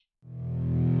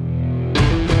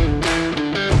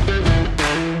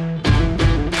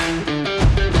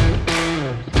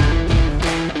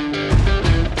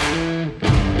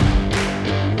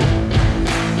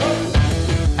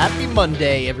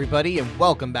Monday, everybody, and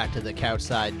welcome back to the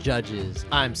Couchside Judges.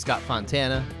 I'm Scott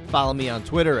Fontana. Follow me on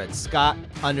Twitter at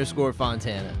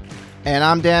Scott_Fontana. And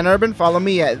I'm Dan Urban. Follow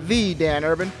me at The Dan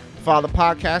Urban. Follow the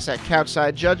podcast at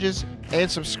Couchside Judges. And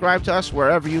subscribe to us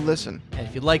wherever you listen. And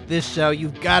if you like this show,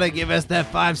 you've got to give us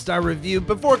that 5-star review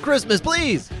before Christmas,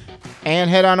 please.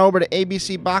 And head on over to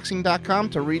abcboxing.com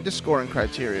to read the scoring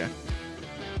criteria.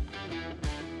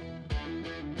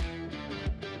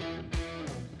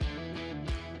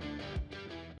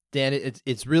 Dan,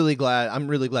 it's really glad. I'm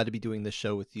really glad to be doing this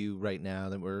show with you right now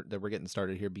that we're getting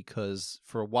started here, because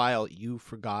for a while you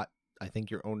forgot, I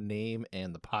think, your own name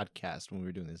and the podcast when we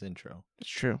were doing this intro. It's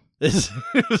true.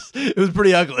 It was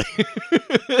pretty ugly.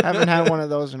 Haven't had one of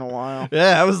those in a while.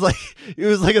 Yeah, it was like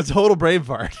a total brain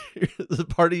fart. The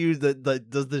part of you that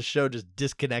does this show just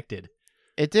disconnected.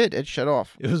 It did. It shut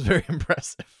off. It was very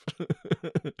impressive.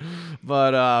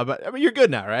 but I mean, you're good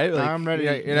now, right? Like, I'm ready.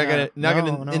 You're not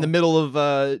gonna in the middle of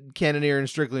Cannonier and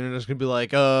Strickland, you're just gonna be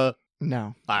like, No.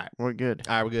 All right, we're good.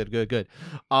 All right, we're good.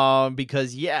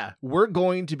 Because we're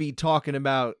going to be talking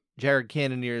about Jared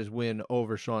Cannonier's win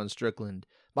over Sean Strickland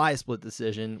by a split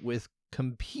decision with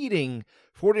competing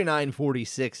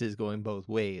 49-46s going both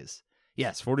ways.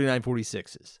 Yes,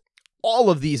 49-46s. All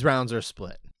of these rounds are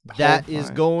split. That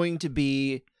is going to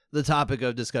be the topic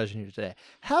of discussion here today.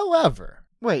 However,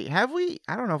 wait, have we?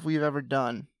 I don't know if we've ever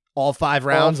done all 5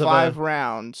 rounds.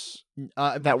 Rounds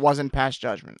that wasn't past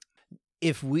judgment.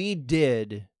 If we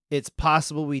did, it's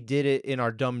possible we did it in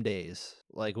our dumb days,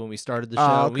 like when we started the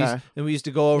show. Okay. We used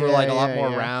to go over a lot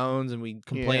more rounds, and we'd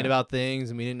complain about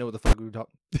things, and we didn't know what the fuck we were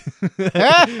talking.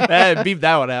 Beep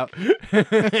that one out. We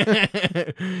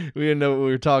didn't know what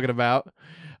we were talking about.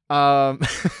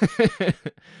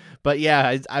 But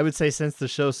yeah, I would say since the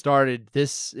show started,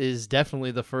 this is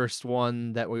definitely the first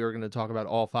one that we were going to talk about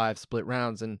all 5 split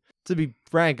rounds. And to be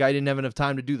frank, I didn't have enough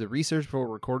time to do the research before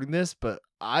recording this, but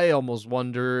I almost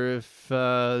wonder if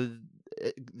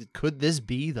could this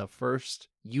be the first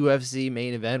UFC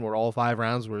main event where all 5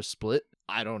 rounds were split?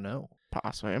 I don't know.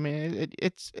 Possibly. I mean,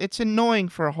 it's annoying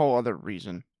for a whole other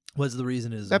reason. What's the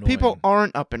reason? Is that annoying? People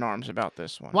aren't up in arms about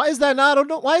this one. Why is that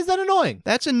not? Why is that annoying?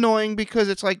 That's annoying because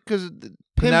it's like because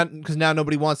now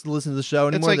nobody wants to listen to the show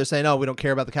anymore. Like, they're saying, "Oh, we don't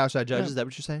care about the Couchside Judges." Is that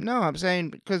what you're saying? No, I'm saying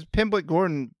because Pimblett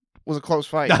Gordon was a close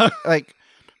fight.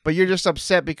 But you're just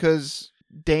upset because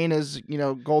Dana's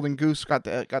Golden Goose got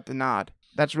the nod.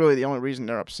 That's really the only reason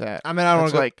they're upset. I mean, I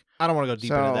don't want to go deep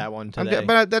into that one today.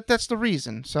 But that's the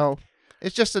reason. So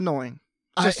it's just annoying.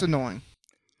 Annoying.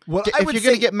 Well, if you're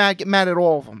going to get mad at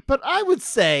all of them. But I would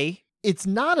say it's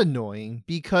not annoying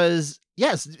because,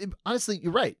 yes, honestly,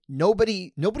 you're right.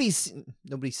 Nobody's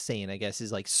saying, I guess,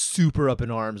 is like super up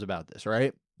in arms about this,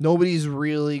 right? Nobody's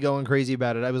really going crazy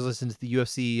about it. I was listening to the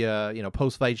UFC,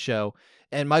 post-fight show,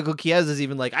 and Michael Chiesa is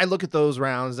even like, I look at those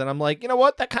rounds and I'm like, you know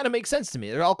what? That kind of makes sense to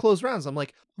me. They're all close rounds. I'm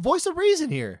like, voice of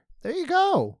reason here. There you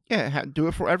go. Yeah, do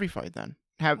it for every fight then.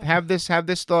 Have this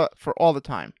thought for all the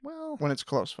time. Well, when it's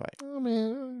close fight. I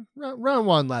mean, round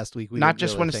 1 last week. Not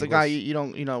just when it's the guy you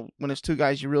don't, when it's 2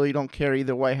 guys you really don't care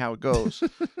either way how it goes.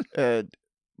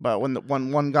 But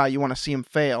when one guy you want to see him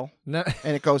fail,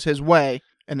 and it goes his way,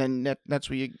 and then that's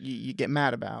what you get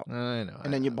mad about. I know.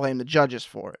 And then you blame the judges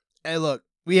for it. Hey, look,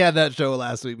 we had that show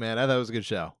last week, man. I thought it was a good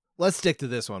show. Let's stick to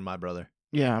this one, my brother.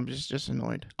 Yeah, I'm just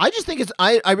annoyed. I just think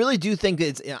I really do think that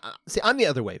it's. See, I'm the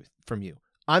other way from you.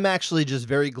 I'm actually just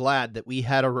very glad that we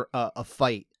had a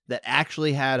fight that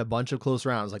actually had a bunch of close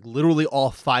rounds, like literally all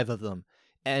 5 of them,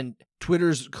 and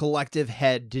Twitter's collective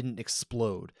head didn't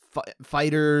explode.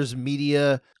 Fighters,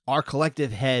 media, our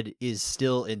collective head is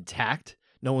still intact.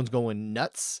 No one's going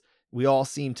nuts. We all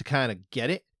seem to kind of get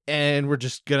it, and we're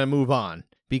just gonna move on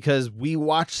because we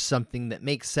watched something that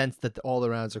makes sense that all the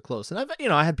rounds are close. And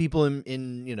I had people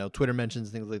in Twitter mentions,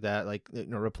 things like that, like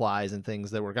replies and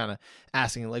things that were kind of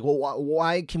asking like, well,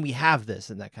 why can we have this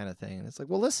and that kind of thing? And it's like,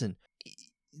 well, listen,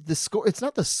 the score, it's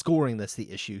not the scoring that's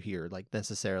the issue here, like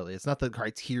necessarily. It's not the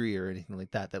criteria or anything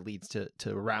like that leads to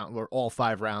a round where all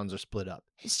 5 rounds are split up.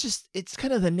 It's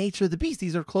kind of the nature of the beast.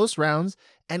 These are close rounds,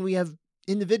 and we have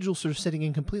individuals sort of sitting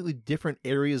in completely different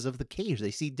areas of the cage.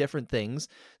 They see different things.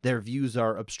 Their views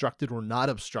are obstructed or not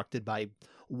obstructed by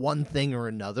one thing or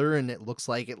another, and it looks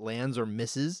like it lands or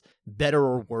misses better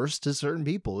or worse to certain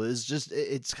people.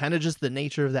 It's kind of just the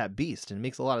nature of that beast, and it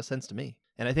makes a lot of sense to me.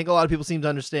 And I think a lot of people seem to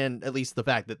understand at least the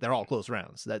fact that they're all close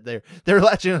rounds, that they're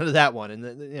latching onto that one,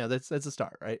 and that's a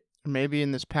start, right? Maybe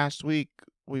in this past week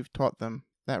we've taught them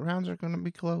that rounds are going to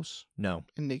be close. No.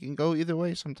 And they can go either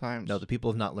way sometimes. No, the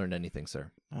people have not learned anything,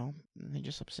 sir. Well, they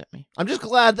just upset me. I'm just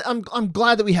glad. I'm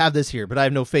glad that we have this here, but I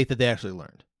have no faith that they actually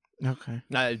learned. Okay.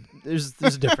 There's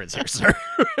a difference here, sir.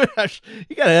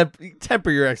 You gotta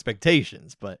temper your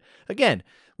expectations. But again,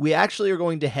 we actually are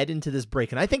going to head into this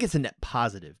break, and I think it's a net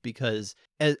positive because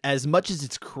as much as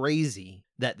it's crazy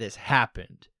that this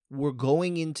happened, we're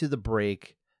going into the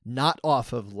break not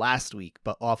off of last week,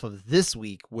 but off of this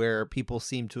week, where people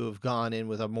seem to have gone in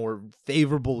with a more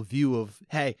favorable view of,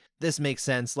 hey, this makes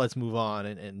sense, let's move on,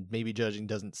 and maybe judging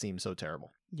doesn't seem so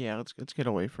terrible. Yeah, let's get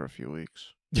away for a few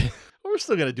weeks. We're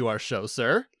still going to do our show,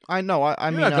 sir. I know. I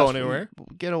mean, not going anywhere.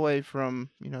 Get away from,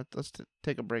 let's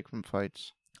take a break from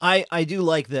fights. I do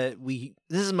like that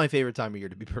this is my favorite time of year,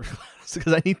 to be perfectly honest,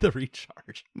 because I need the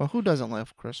recharge. Well, who doesn't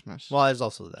love Christmas? Well, there's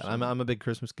also that. I'm a big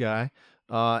Christmas guy.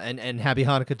 And happy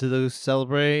Hanukkah to those who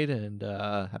celebrate, and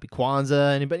happy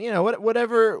Kwanzaa. Anybody,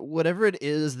 whatever it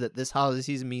is that this holiday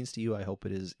season means to you, I hope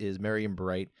it is merry and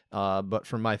bright. But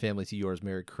from my family to yours,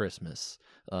 Merry Christmas,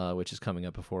 which is coming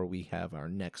up before we have our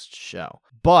next show.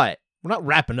 But we're not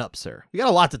wrapping up, sir. We got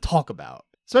a lot to talk about,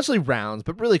 especially rounds.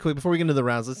 But really quick, before we get into the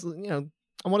rounds, let's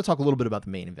I want to talk a little bit about the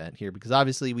main event here, because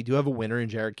obviously we do have a winner in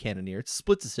Jared Cannonier. It's a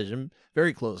split decision,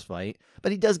 very close fight,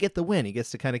 but he does get the win. He gets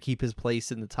to kind of keep his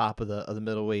place in the top of the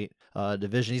middleweight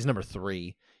division. He's number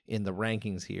 3 in the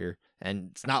rankings here, and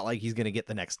it's not like he's going to get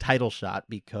the next title shot,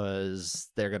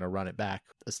 because they're going to run it back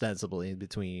ostensibly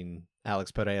between Alex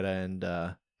Pereira and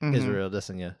Israel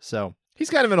Adesanya. So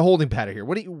he's kind of in a holding pattern here.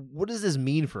 What does this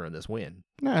mean for him, this win?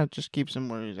 Nah, it just keeps him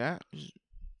where he's at.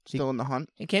 Still in the hunt.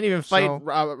 He can't even fight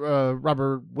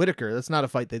Robert Whittaker. That's not a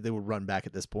fight that they would run back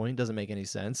at this point. Doesn't make any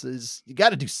sense. You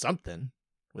got to do something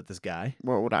with this guy.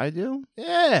 What would I do?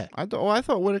 Yeah. I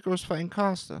thought Whittaker was fighting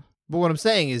Costa. But what I'm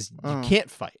saying is you can't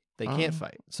fight. They can't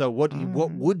fight. So what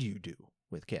would you do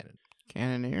with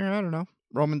Cannonier? I don't know.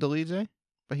 Roman Dolidze?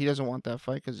 But he doesn't want that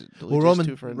fight because Roman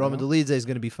Dolidze is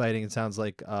going to be fighting, it sounds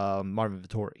like, Marvin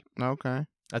Vettori. Okay.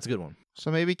 That's a good one. So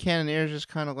maybe Cannonier is just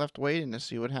kind of left waiting to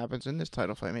see what happens in this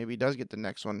title fight. Maybe he does get the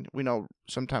next one. We know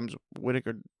sometimes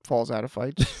Whittaker falls out of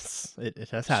fights. it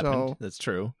has happened. So, that's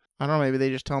true. I don't know. Maybe they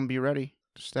just tell him be ready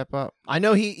to step up. I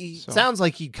know he sounds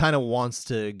like he kind of wants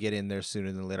to get in there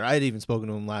sooner than later. I had even spoken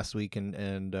to him last week,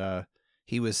 and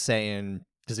he was saying,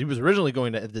 because he was originally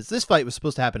going to, this fight was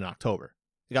supposed to happen in October.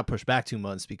 It got pushed back 2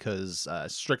 months because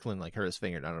Strickland hurt his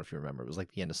finger. I don't know if you remember. It was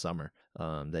like the end of summer.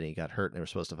 Then he got hurt, and they were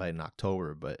supposed to fight in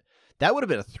October. But that would have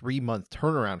been a 3-month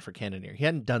turnaround for Cannonier. He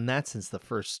hadn't done that since the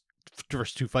first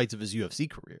 2 fights of his UFC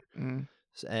career. Mm.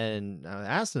 And I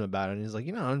asked him about it, and he's like,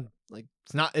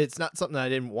 it's not something that I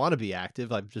didn't want to be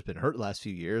active. I've just been hurt the last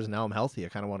few years, and now I'm healthy. I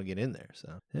kind of want to get in there.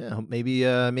 So yeah,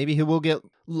 maybe he will get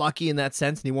lucky in that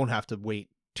sense, and he won't have to wait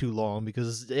too long,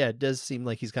 because it does seem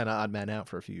like he's kind of odd man out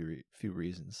for a few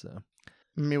reasons. So,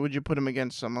 I mean, would you put him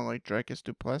against someone like Dricus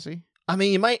du Plessis? I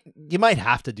mean, you might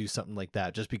have to do something like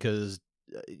that, just because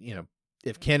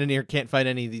if Cannonier can't fight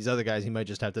any of these other guys, he might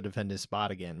just have to defend his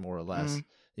spot again, more or less.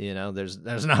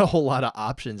 There's not a whole lot of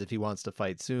options if he wants to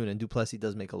fight soon, and du Plessis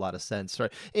does make a lot of sense,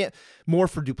 right? Yeah, more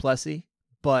for du Plessis,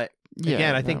 but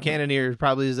again, I think Cannonier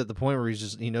probably is at the point where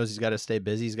he knows he's got to stay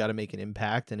busy, he's got to make an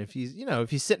impact, and if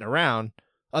he's sitting around,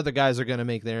 other guys are going to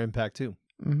make their impact too.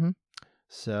 Mm-hmm.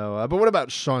 So, but what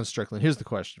about Sean Strickland? Here's the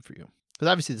question for you. Because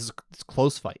obviously this is a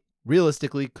close fight.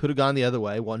 Realistically, could have gone the other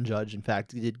way. One judge, in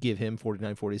fact, did give him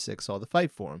 49-46, saw the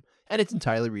fight for him. And it's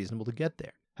entirely reasonable to get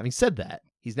there. Having said that,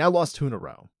 he's now lost 2 in a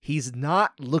row. He's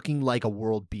not looking like a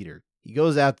world beater. He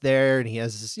goes out there and he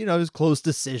has, his close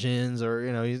decisions,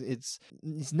 or,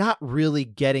 he's not really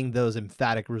getting those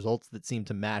emphatic results that seem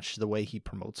to match the way he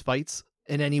promotes fights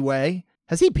in any way.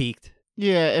 Has he peaked?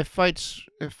 Yeah, if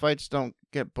fights don't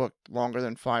get booked longer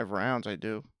than 5 rounds, I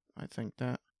think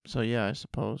that. So yeah, I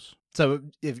suppose. So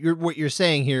what you're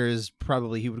saying here is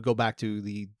probably he would go back to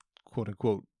the quote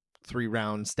unquote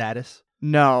 3-round status.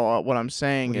 No, what I'm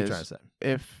saying is, what are you trying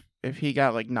to say? If he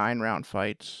got like 9-round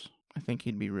fights, I think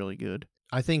he'd be really good.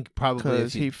 I think probably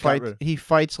because he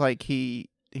fights like he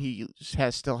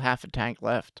has still half a tank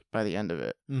left by the end of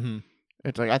it. Mm-hmm.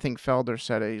 It's like, I think Felder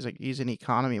said it. He's in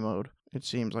economy mode. It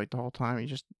seems like the whole time he's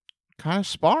just kind of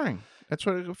sparring. That's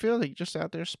what it feels like, just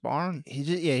out there sparring.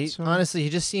 Honestly, he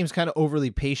just seems kind of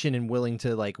overly patient and willing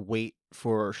to like wait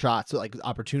for shots, like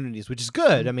opportunities, which is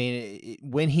good. I mean,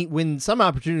 when some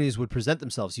opportunities would present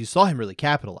themselves, you saw him really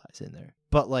capitalize in there.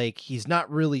 But like, he's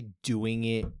not really doing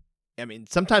it. I mean,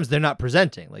 sometimes they're not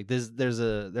presenting. Like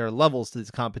there are levels to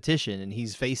this competition, and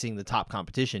he's facing the top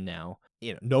competition now.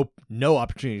 No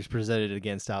opportunities presented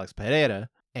against Alex Pereira,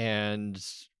 and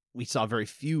we saw very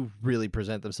few really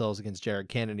present themselves against Jared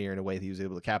Cannonier in a way that he was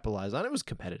able to capitalize on. It was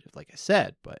competitive, like I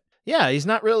said, but yeah, he's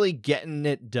not really getting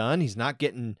it done. He's not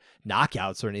getting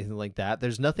knockouts or anything like that.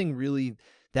 There's nothing really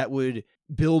that would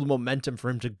build momentum for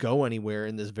him to go anywhere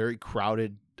in this very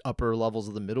crowded upper levels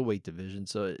of the middleweight division.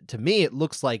 So to me, it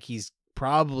looks like he's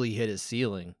probably hit his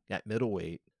ceiling at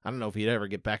middleweight. I don't know if he'd ever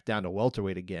get back down to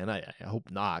welterweight again. I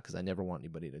hope not, because I never want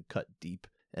anybody to cut deep.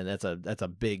 And that's a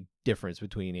big difference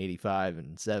between 85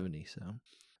 and 70. So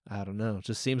I don't know. It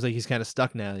just seems like he's kind of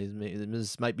stuck now.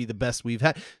 This might be the best we've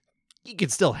had. You can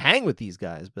still hang with these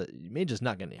guys, but you may just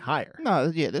not get any higher.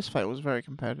 No, yeah, this fight was very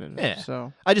competitive. Yeah.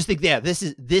 So I just think, this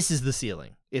is the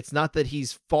ceiling. It's not that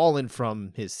he's fallen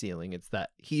from his ceiling. It's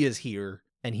that he is here,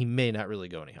 and he may not really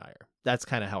go any higher. That's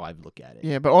kind of how I look at it.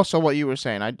 Yeah, but also what you were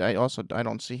saying, I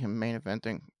don't see him main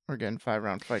eventing or getting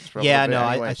 5-round fights for a little bit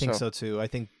anyway, I think so too. I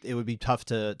think it would be tough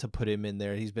to put him in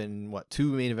there. He's been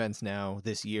 2 main events now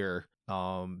this year.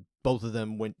 Both of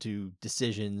them went to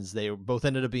decisions. They both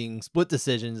ended up being split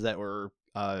decisions that were,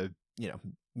 not,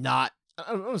 I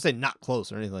don't want to say not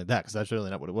close or anything like that, because that's really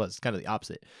not what it was. It's kind of the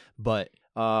opposite. But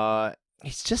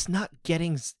he's just not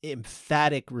getting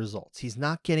emphatic results. He's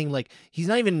not getting he's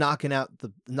not even knocking it out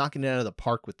of the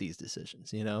park with these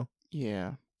decisions.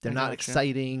 Yeah, they're not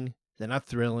exciting. They're not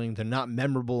thrilling. They're not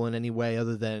memorable in any way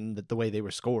other than the way they were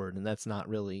scored, and that's not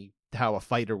really how a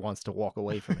fighter wants to walk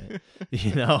away from it.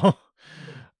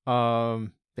 I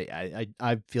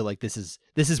feel like this is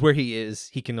where he is.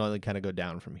 He can only kind of go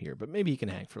down from here, but maybe he can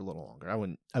hang for a little longer. I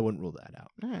wouldn't rule that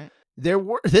out. All right.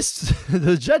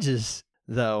 The judges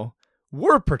though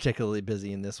were particularly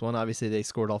busy in this one. Obviously, they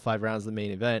scored all 5 rounds of the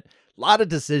main event. A lot of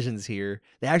decisions here.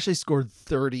 They actually scored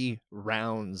 30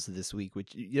 rounds this week,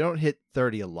 which you don't hit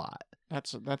 30 a lot.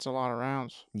 That's a lot of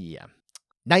rounds. Yeah.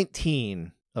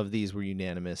 19 of these were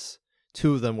unanimous.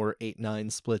 2 of them were 8-9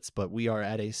 splits, but we are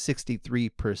at a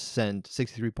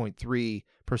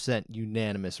 63.3%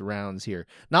 unanimous rounds here.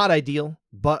 Not ideal,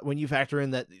 but when you factor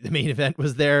in that the main event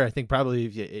was there, I think probably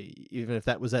even if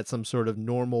that was at some sort of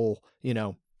normal,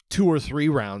 2 or 3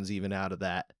 rounds even out of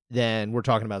that, then we're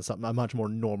talking about a much more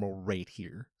normal rate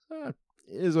here. It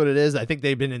is what it is. I think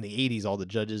they've been in the 80s, all the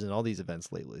judges in all these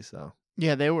events lately. So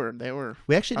yeah, they were.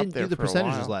 We actually didn't do the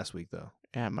percentages last week though.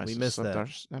 Yeah, we missed that.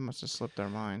 That must have slipped our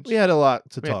minds. We had a lot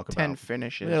to talk about. 10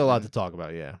 finishes. We had a lot to talk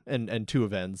about, yeah, and 2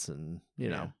 events, and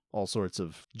all sorts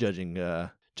of judging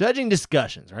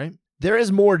discussions. Right? There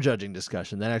is more judging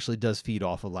discussion that actually does feed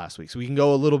off of last week, so we can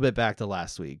go a little bit back to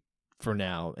last week for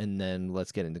now, and then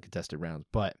let's get into contested rounds.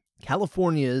 But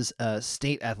California's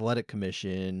State Athletic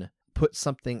Commission put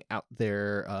something out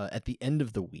there at the end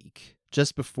of the week,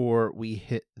 just before we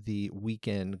hit the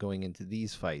weekend going into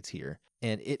these fights here.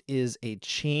 And it is a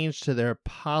change to their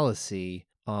policy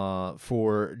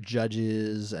for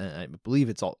judges, and I believe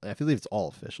it's all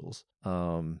officials.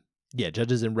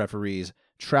 Judges and referees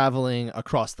traveling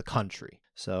across the country.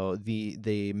 So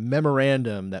the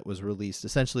memorandum that was released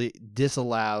essentially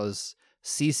disallows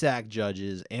CSAC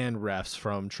judges and refs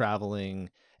from traveling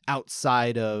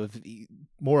outside of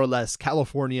more or less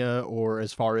California or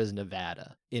as far as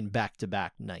Nevada in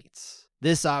back-to-back nights.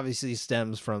 This obviously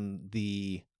stems from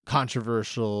the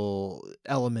controversial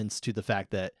elements to the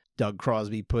fact that Doug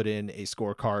Crosby put in a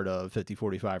scorecard of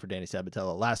 50-45 for Danny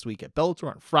Sabatella last week at Bellator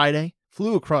on Friday,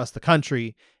 flew across the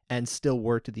country, and still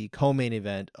worked the co-main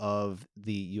event of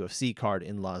the UFC card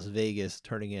in Las Vegas,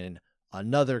 turning in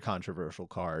another controversial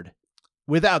card.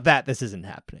 Without that, this isn't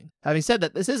happening. Having said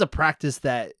that, this is a practice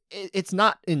that it's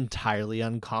not entirely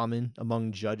uncommon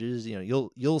among judges.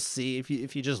 You'll see if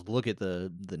you just look at the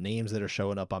names that are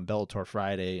showing up on Bellator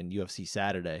Friday and UFC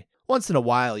Saturday. Once in a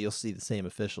while, you'll see the same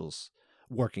officials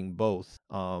working both.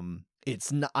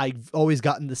 It's not. I've always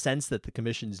gotten the sense that the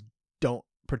commissions don't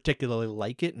particularly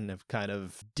like it and have kind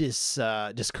of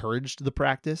discouraged the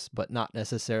practice, but not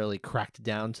necessarily cracked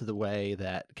down to the way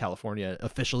that California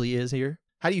officially is here.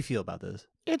 How do you feel about this?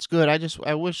 It's good.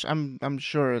 I wish I'm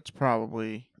sure it's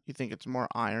probably, you think it's more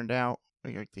ironed out,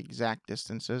 like the exact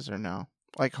distances, or no?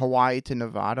 Like Hawaii to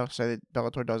Nevada. Say that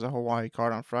Bellator does a Hawaii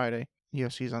card on Friday.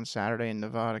 UFC's on Saturday in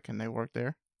Nevada. Can they work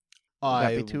there? Would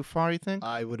that be too far, you think?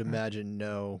 I would imagine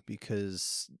no,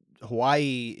 because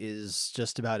Hawaii is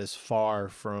just about as far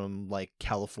from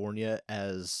California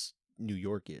as New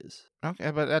York is. Okay,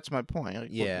 but that's my point.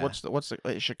 What's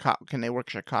the Chicago? Can they work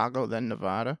Chicago then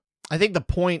Nevada? I think the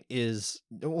point is,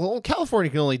 California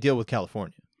can only deal with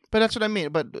California. But that's what I mean.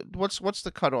 But what's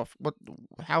the cutoff?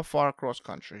 How far across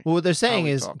country? Well, what they're saying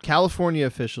is California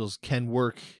officials can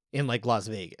work in Las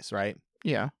Vegas, right?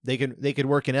 Yeah. They could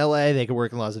work in LA, they could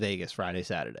work in Las Vegas Friday,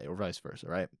 Saturday, or vice versa,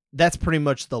 right? That's pretty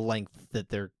much the length that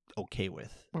they're okay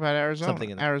with. What about Arizona? Something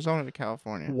in Arizona to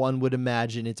California. One would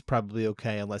imagine it's probably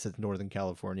okay unless it's Northern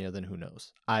California, then who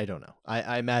knows? I don't know.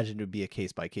 I imagine it would be a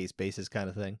case-by-case basis kind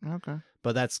of thing. Okay.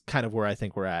 But that's kind of where I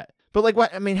think we're at. But like,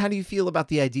 what? I mean, how do you feel about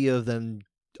the idea of them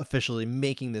officially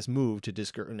making this move to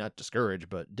not discourage,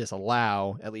 but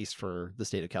disallow, at least for the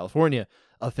state of California,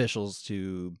 officials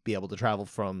to be able to travel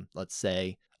from, let's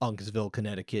say, Uncasville,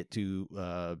 Connecticut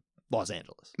to Los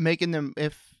Angeles? Making them,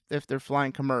 if they're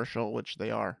flying commercial, which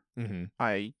they are, Mm-hmm.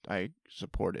 I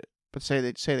support it. But say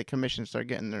the commission start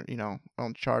getting their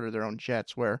own charter, their own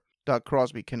jets, where Doug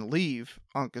Crosby can leave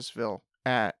Uncasville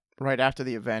at right after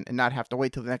the event and not have to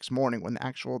wait till the next morning when the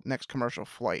actual next commercial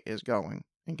flight is going,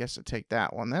 and gets to take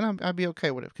that one, then I'd be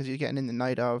okay with it, because you're getting in the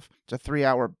night of. It's a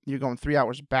 3-hour. You're going 3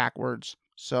 hours backwards,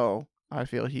 so I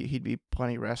feel he'd be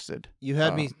plenty rested. You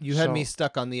had me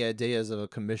stuck on the ideas of a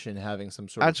commission having some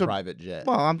sort of private jet.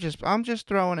 Well, I'm just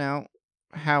throwing out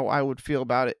how I would feel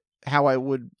about it, how I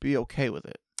would be okay with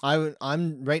it.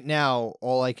 I'm right now.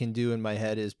 All I can do in my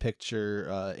head is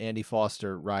picture Andy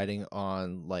Foster riding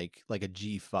on like a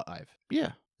G5.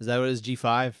 Yeah, is that what it is?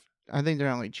 G5? I think they're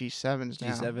only G7s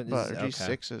now. G7 but is or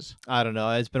G6s. I don't know.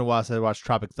 It's been a while since I watched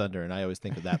Tropic Thunder, and I always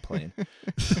think of that plane.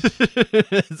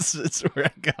 it's where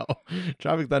I go.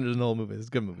 Tropic Thunder is an old movie. It's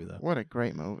a good movie though. What a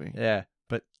great movie. Yeah,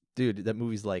 but dude, that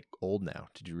movie's like old now.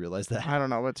 Did you realize that? I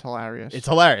don't know. It's hilarious. It's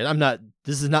hilarious.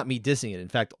 This is not me dissing it. In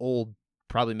fact, old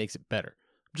probably makes it better.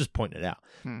 I'm just pointing it out.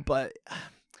 But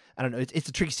I don't know. It's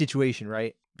a tricky situation,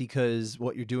 right? Because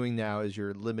what you're doing now is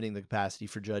you're limiting the capacity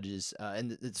for judges.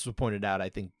 And this was pointed out, I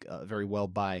think, very well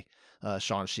by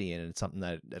Sean Sheehan, and it's something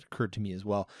that occurred to me as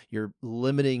well. You're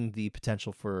limiting the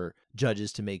potential for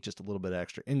judges to make just a little bit of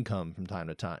extra income from time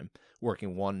to time,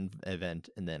 working one event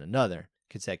and then another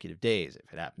consecutive days.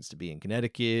 If it happens to be in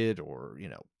Connecticut or,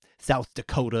 South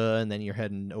Dakota, and then you're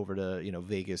heading over to,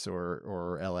 Vegas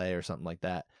or LA or something like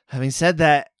that. Having said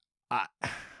that,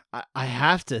 I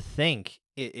have to think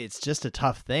it's just a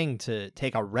tough thing to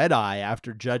take a red eye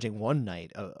after judging one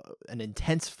night, an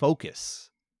intense focus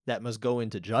that must go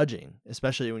into judging,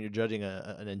 especially when you're judging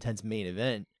an intense main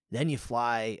event. Then you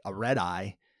fly a red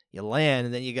eye, you land,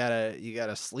 and then you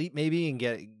gotta sleep maybe and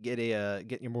get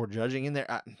your more judging in there.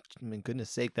 I mean, goodness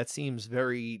sake, that seems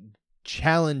very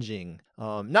challenging.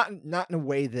 Not in a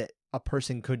way that a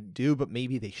person could do, but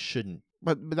maybe they shouldn't.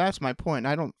 But that's my point.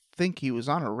 I don't think he was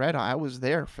on a red eye. I was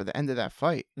there for the end of that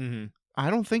fight. Mm-hmm.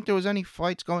 I don't think there was any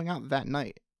flights going out that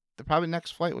night. The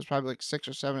next flight was probably like 6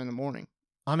 or 7 in the morning.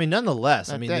 I mean, nonetheless,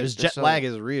 there's jet lag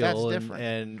is real. That's different.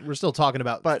 And we're still talking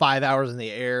about 5 hours in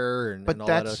the air and all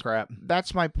that other crap.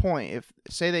 That's my point. If,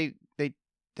 say, they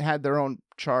had their own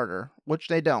charter, which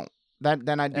they don't,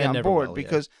 then I'd be on board,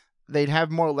 because they'd have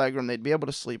more legroom. They'd be able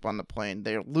to sleep on the plane.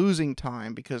 They're losing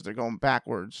time because they're going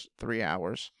backwards 3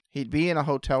 hours. He'd be in a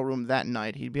hotel room that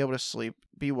night. He'd be able to sleep,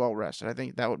 be well rested. I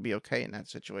think that would be okay in that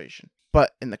situation.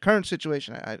 But in the current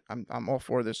situation, I'm all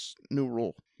for this new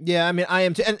rule. Yeah, I mean, I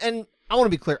am too. And I want to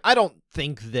be clear. I don't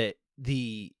think that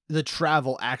the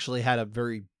travel actually had a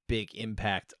very big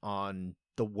impact on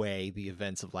the way the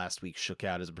events of last week shook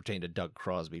out as it pertained to Doug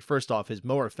Crosby. First off, his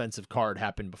more offensive card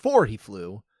happened before he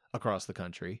flew across the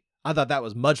country. I thought that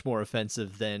was much more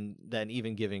offensive than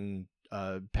even giving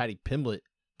Paddy Pimblett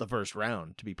the first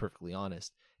round, to be perfectly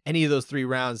honest. Any of those 3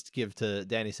 rounds to give to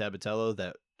Danny Sabatello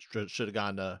that should have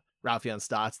gone to Raufeon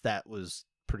Stotts, that was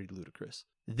pretty ludicrous.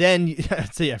 Then,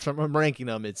 so yeah, from I'm ranking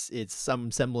them, it's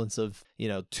some semblance of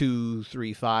 2,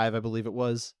 3, 5, I believe it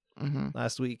was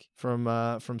last week from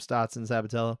Stotts and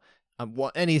Sabatello.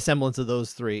 Any semblance of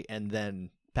those 3, and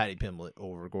then Paddy Pimblett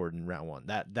over Gordon round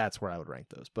 1. That's where I would rank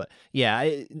those. But yeah,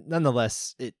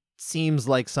 nonetheless, it seems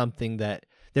like something that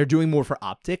they're doing more for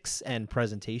optics and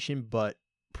presentation, but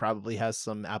probably has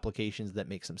some applications that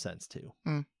make some sense too.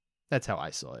 That's how I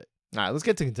saw it. All right, let's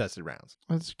get to contested rounds.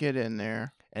 Let's get in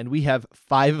there. And we have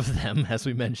 5 of them, as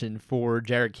we mentioned, for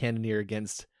Jared Cannonier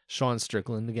against Sean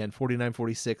Strickland. Again,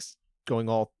 49-46, going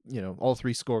all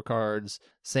 3 scorecards,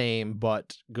 same,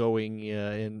 but going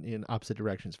in opposite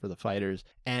directions for the fighters.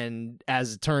 And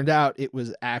as it turned out, it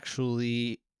was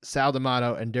actually Sal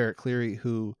D'Amato and Derek Cleary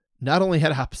who not only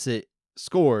had opposite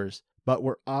scores, but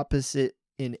were opposite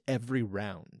in every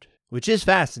round, which is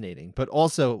fascinating. But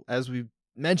also, as we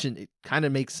mentioned, it kind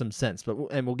of makes some sense.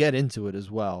 And we'll get into it as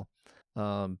well.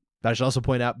 But I should also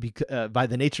point out, by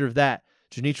the nature of that,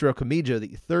 Junichiro Kamijo,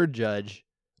 the third judge,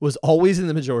 was always in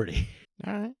the majority.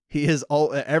 All right, he is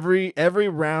every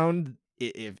round.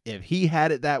 If he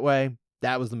had it that way,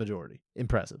 that was the majority.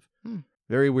 Impressive.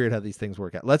 Very weird how these things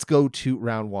work out. Let's go to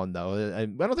round 1, though. I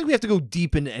don't think we have to go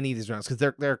deep into any of these rounds because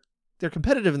they're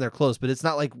competitive and they're close, but it's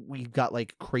not like we got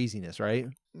like craziness, right?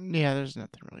 Yeah, there's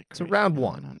nothing really crazy. So round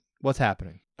 1, what's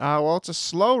happening? Well, it's a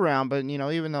slow round, but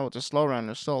even though it's a slow round,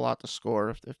 there's still a lot to score,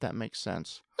 if that makes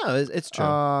sense. No, it's true.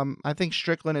 I think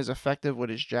Strickland is effective with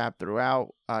his jab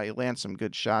throughout. He lands some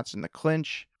good shots in the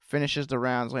clinch, finishes the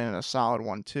rounds, landing a solid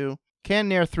 1-2.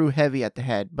 Cannonier threw heavy at the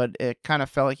head, but it kind of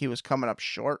felt like he was coming up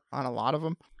short on a lot of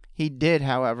them. He did,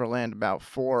 however, land about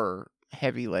 4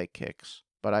 heavy leg kicks,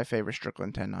 but I favor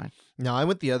Strickland 10-9. No, I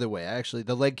went the other way. Actually,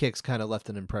 the leg kicks kind of left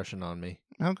an impression on me.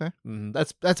 Okay.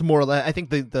 That's more or less. I think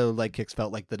the leg kicks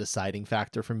felt like the deciding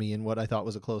factor for me in what I thought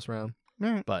was a close round.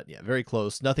 Right. But yeah, very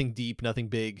close. Nothing deep, nothing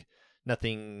big,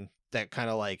 nothing that kind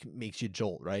of like makes you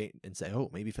jolt, right? And say, oh,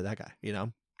 maybe for that guy, Yeah,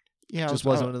 just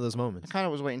wasn't one of those moments. I kind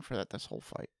of was waiting for that this whole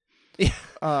fight. Yeah.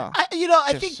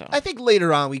 I think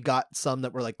later on we got some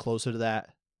that were like closer to that.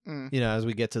 As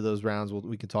we get to those rounds,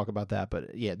 we can talk about that.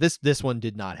 But yeah, this one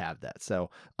did not have that. So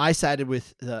I sided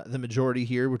with the majority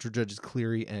here, which were judges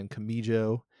Cleary and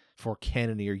Camijo. For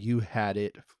Cannonier, you had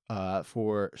it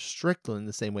for Strickland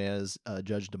the same way as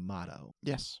Judge D'Amato.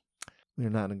 Yes. We are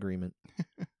not in agreement.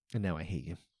 And now I hate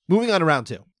you. Moving on to round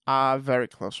 2. Very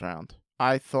close round.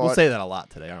 I thought we'll say that a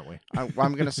lot today, aren't we? I'm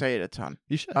going to say it a ton.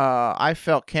 You should. I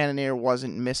felt Cannonier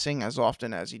wasn't missing as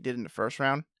often as he did in the first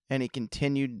round, and he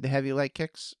continued the heavy leg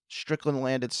kicks. Strickland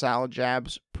landed solid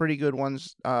jabs, pretty good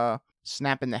ones,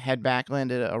 snapping the head back,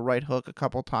 landed a right hook a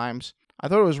couple times. I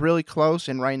thought it was really close,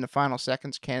 and right in the final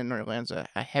seconds, Cannonier lands a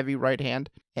heavy right hand,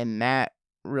 and that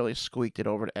really squeaked it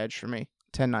over the edge for me.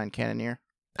 10-9 Cannonier.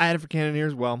 I had it for Cannonier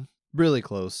as well. Really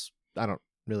close. I don't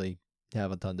really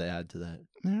have a ton to add to that.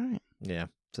 All right. Yeah.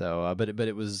 So, but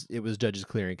it was judges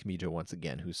Cleary and Camijo once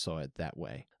again who saw it that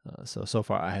way. So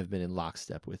far I have been in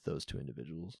lockstep with those two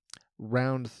individuals.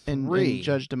 Round 3. And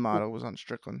Judge D'Amato was on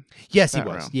Strickland. Yes, he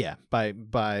was. Round. Yeah, by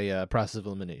process of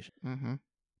elimination. Mm-hmm.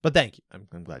 But thank you.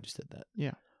 I'm glad you said that.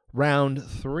 Yeah. Round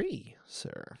 3,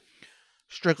 sir.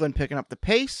 Strickland picking up the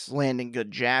pace, landing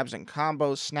good jabs and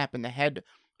combos, snapping the head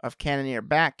of Cannonier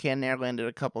back. Cannonier landed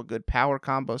a couple good power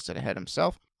combos to the head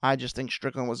himself. I just think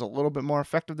Strickland was a little bit more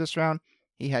effective this round.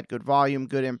 He had good volume,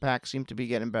 good impact, seemed to be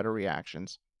getting better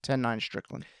reactions. 10-9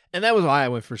 Strickland. And that was why I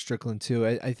went for Strickland, too.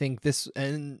 I think this,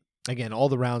 and again, all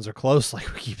the rounds are close,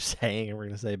 like we keep saying, and we're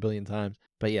going to say a billion times.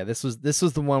 But yeah, this was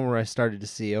the one where I started to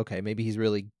see, okay, maybe he's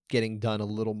really getting done a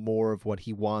little more of what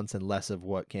he wants and less of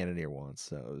what Cannonier wants.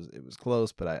 So it was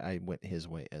close, but I went his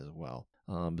way as well.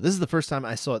 But this is the first time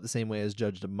I saw it the same way as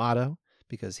Judge D'Amato,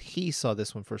 because he saw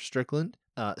this one for Strickland.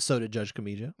 So did Judge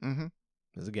Camijo. Mm-hmm.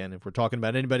 Because again, if we're talking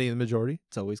about anybody in the majority,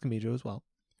 it's always Camijo as well.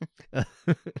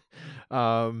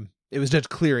 It was Judge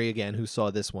Cleary again who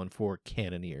saw this one for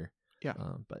Cannonier. Yeah.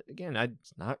 But again,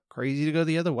 it's not crazy to go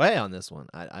the other way on this one.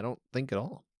 I don't think at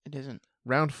all. It isn't.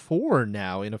 Round 4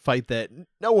 now in a fight that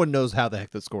no one knows how the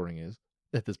heck the scoring is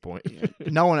at this point.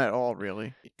 No one at all,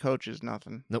 really. Coaches,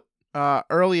 nothing. Nope.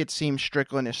 Early, it seems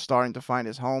Strickland is starting to find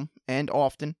his home, and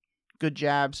often. Good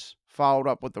jabs, followed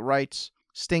up with the rights.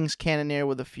 Stings Cannonier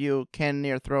with a few.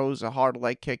 Cannonier throws a hard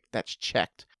leg kick that's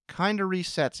checked. Kind of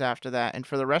resets after that, and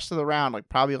for the rest of the round,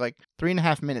 probably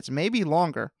 3.5 minutes, maybe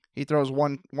longer, he throws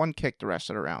one kick the rest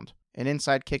of the round. An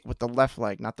inside kick with the left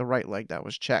leg, not the right leg, that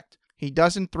was checked. He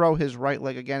doesn't throw his right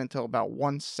leg again until about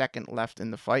 1 second left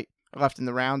in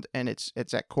the round, and it's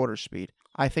at quarter speed.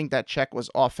 I think that check was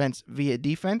offense via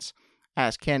defense,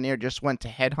 as Cannonier just went to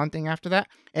headhunting after that,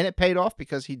 and it paid off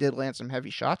because he did land some heavy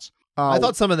shots. I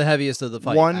thought some of the heaviest of the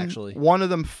fight, actually. One of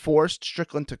them forced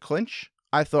Strickland to clinch.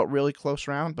 I thought really close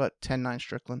round, but 10-9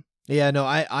 Strickland. Yeah, no,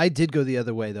 I did go the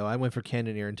other way, though. I went for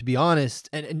Cannonier, and to be honest,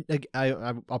 and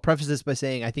I'll preface this by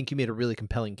saying I think you made a really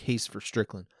compelling case for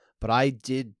Strickland, but I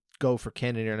did go for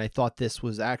Cannonier, and I thought this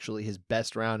was actually his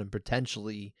best round and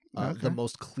potentially the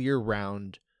most clear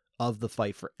round of the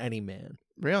fight for any man.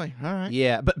 Really? All right.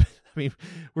 Yeah, but I mean,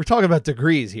 we're talking about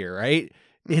degrees here, right?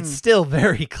 It's still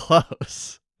very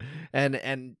close.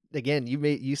 And again,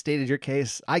 you stated your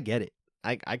case. I get it.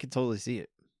 I can totally see it.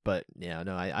 But yeah,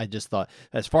 no, I just thought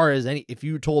as far as if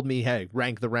you told me, hey,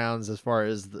 rank the rounds as far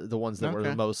as the ones that were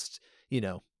the most,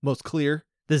 most clear,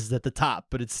 this is at the top,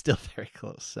 but it's still very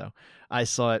close. So I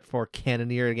saw it for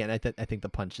Cannonier again. I think the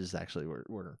punches actually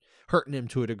were hurting him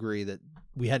to a degree that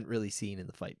we hadn't really seen in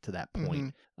the fight to that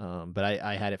point. But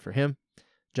I had it for him.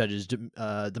 Judges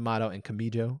D'Amato and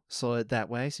Camijo saw it that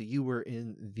way. So you were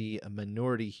in the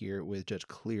minority here with Judge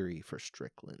Cleary for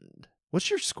Strickland. What's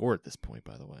your score at this point,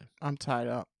 by the way? I'm tied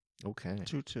up. Okay.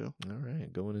 2-2. All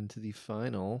right. Going into the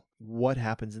final. What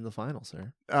happens in the final,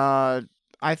 sir?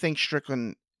 I think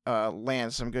Strickland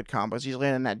lands some good combos. He's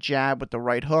landing that jab with the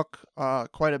right hook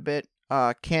quite a bit.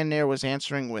 Cannonier was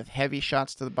answering with heavy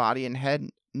shots to the body and head.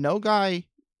 No guy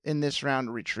in this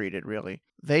round retreated, really.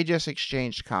 They just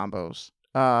exchanged combos,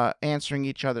 answering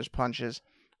each other's punches.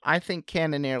 I think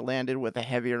Cannonier landed with a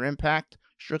heavier impact.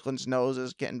 Strickland's nose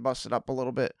is getting busted up a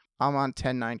little bit. I'm on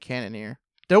 10-9 Cannonier.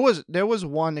 There was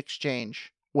one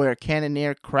exchange where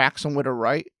Cannonier cracks him with a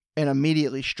right, and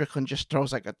immediately Strickland just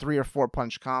throws like a 3 or 4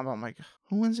 punch combo. I'm like,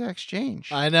 who wins that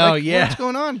exchange? I know, like, yeah. What's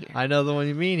going on here? I know the one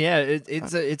you mean. Yeah,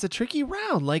 it's a tricky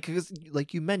round. Like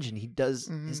you mentioned, he does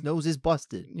his nose is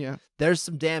busted. Yeah, there's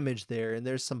some damage there, and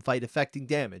there's some fight affecting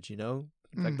damage.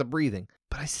 Affect the breathing.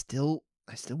 But I still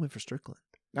went for Strickland.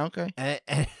 Okay.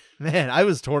 And man, I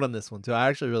was torn on this one too. I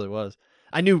actually really was.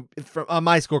 I knew from on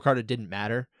my scorecard it didn't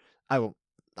matter.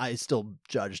 I still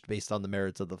judged based on the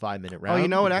merits of the 5-minute round. Oh, you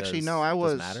know what? Actually, no, I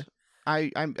was. Matter. I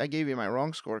gave you my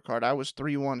wrong scorecard. I was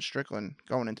 3-1 Strickland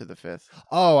going into the 5th.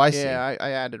 Oh, I see. Yeah,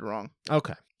 I added wrong.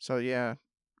 Okay. So yeah,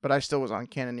 but I still was on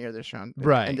Cannonier this round. It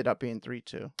right. Ended up being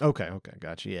 3-2. Okay,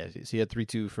 gotcha. Yeah, so you had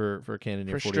 3-2 for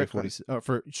Cannonier, for Strickland.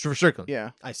 For Strickland.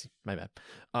 Yeah, I see. My bad.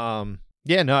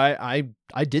 Yeah, no,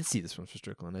 I did see this one for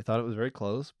Strickland. I thought it was very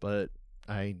close, but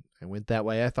I went that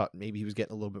way. I thought maybe he was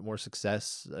getting a little bit more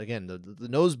success. Again, the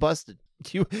nose busted.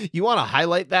 You want to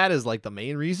highlight that as like the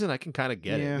main reason? I can kind of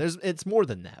get it. It's more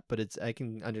than that, but I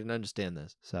can understand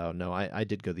this. So no, I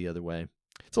did go the other way.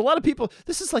 So a lot of people,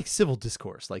 this is like civil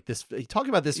discourse. Like this, talking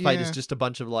about this fight is just a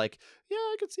bunch of like, yeah,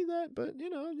 I could see that, but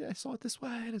I saw it this way,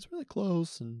 and it's really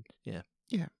close, and yeah.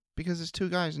 Because it's two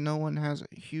guys no one has a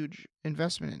huge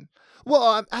investment in.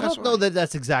 Well, I don't know that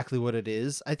that's exactly what it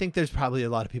is. I think there's probably a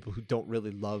lot of people who don't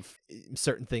really love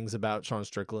certain things about Sean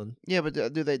Strickland. Yeah, but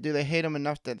do they hate him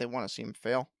enough that they want to see him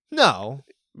fail? No,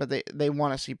 but they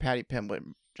want to see Paddy Pimblett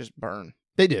just burn.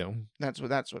 They do. That's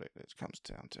what it comes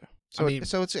down to. So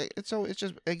it's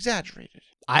just exaggerated.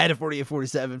 I had a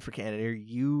 48-47 for Cannonier.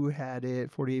 You had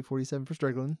it 48-47 for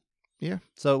Strickland. Yeah.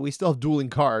 So we still have dueling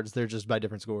cards. They're just by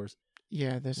different scores.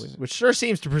 Yeah, which sure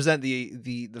seems to present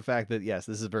the fact that yes,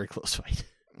 this is a very close fight.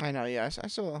 I know. Yeah,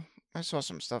 I saw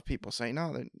some stuff people say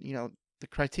no that the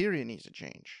criteria needs to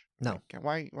change. No,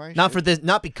 why not for this,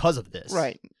 not because of this.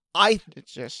 Right.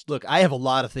 It's just look. I have a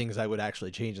lot of things I would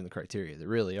actually change in the criteria. There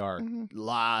really are a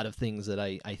lot of things that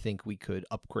I think we could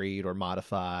upgrade or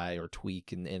modify or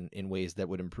tweak in ways that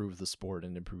would improve the sport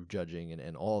and improve judging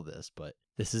and all this. But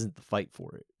this isn't the fight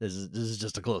for it. This is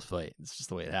just a close fight. It's just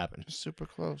the way it happened. Super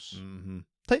close. Mm-hmm.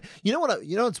 You know what?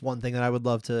 It's one thing that I would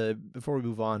love to before we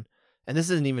move on, and this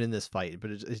isn't even in this fight,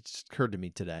 but it just occurred to me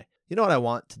today. You know what I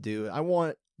want to do? I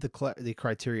want the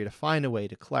criteria to find a way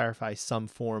to clarify some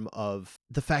form of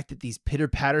the fact that these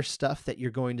pitter-patter stuff that you're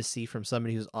going to see from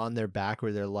somebody who's on their back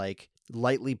where they're like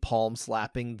lightly palm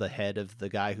slapping the head of the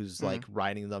guy who's like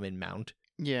riding them in mount.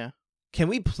 Yeah. Can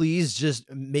we please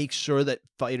just make sure that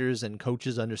fighters and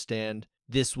coaches understand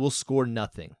this will score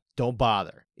nothing? Don't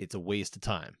bother. It's a waste of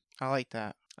time. I like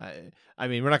that. I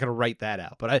mean, we're not going to write that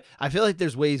out, but I feel like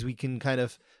there's ways we can kind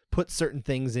of put certain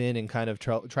things in and kind of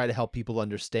try to help people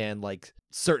understand like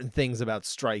certain things about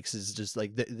strikes is just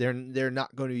like they're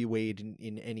not going to be weighed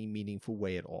in any meaningful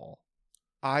way at all.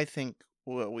 I think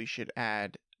what we should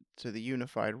add to the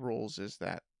unified rules is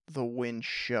that the win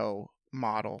show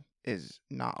model is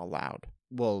not allowed.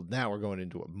 Well, now we're going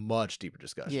into a much deeper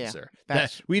discussion, sir.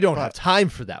 We don't have time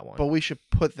for that one. But we should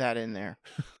put that in there.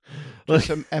 Just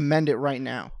amend it right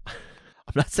now.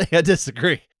 I'm not saying I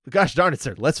disagree. But gosh darn it,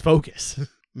 sir. Let's focus.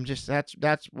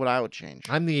 That's what I would change.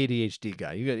 I'm the ADHD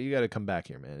guy. You got to come back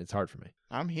here, man. It's hard for me.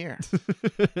 I'm here.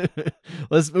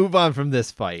 Let's move on from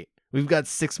this fight. We've got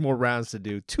 6 more rounds to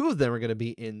do. 2 of them are going to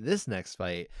be in this next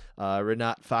fight.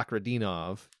 Renat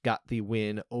Fakhretdinov got the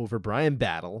win over Brian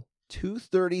Battle.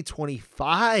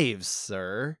 230-25,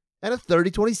 sir. And a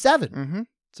 30-27. Mm-hmm.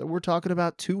 So we're talking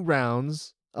about 2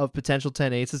 rounds of potential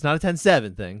 10-8s. It's not a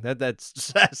 10-7 thing.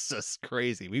 That's just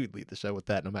crazy. We would lead the show with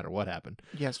that no matter what happened.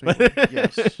 Yes, we would.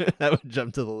 Yes. That would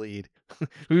jump to the lead.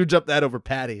 We would jump that over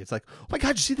Patty. It's like, oh my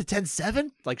God, you see the 10-7?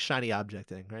 Like shiny object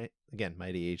thing, right? Again,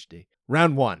 my ADHD.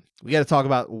 Round 1. We got to talk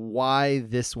about why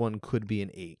this one could be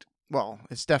an 8. Well,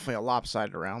 it's definitely a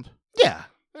lopsided round. Yeah.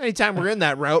 Anytime we're in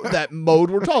that that mode,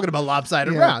 we're talking about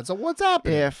lopsided round. So what's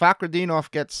happening? Yeah,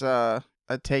 Fakhretdinov gets a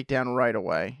takedown right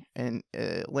away and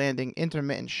landing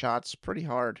intermittent shots pretty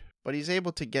hard. But he's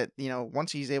able to get,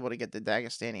 once he's able to get the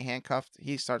Dagestani handcuffed,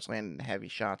 he starts landing heavy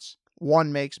shots.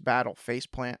 One makes Battle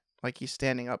faceplant. Like he's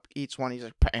standing up, eats one, he's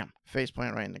like, bam,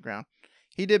 faceplant right in the ground.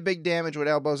 He did big damage with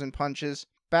elbows and punches,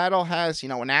 Battle has,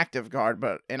 an active guard,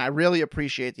 and I really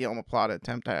appreciate the omoplata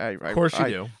attempt. Of course you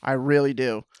do. I really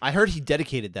do. I heard he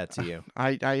dedicated that to you.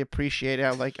 I appreciate it.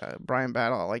 I like Brian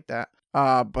Battle. I like that.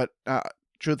 But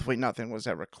truthfully, nothing was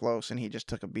ever close, and he just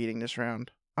took a beating this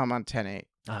round. I'm on 10-8.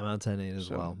 I'm on 10-8 as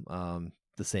well.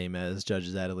 The same as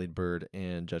Judges Adelaide Bird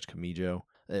and Judge Camijo.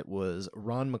 It was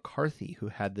Ron McCarthy who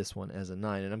had this one as a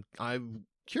 9, and I'm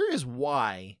curious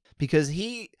why, because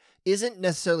he isn't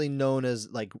necessarily known as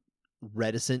like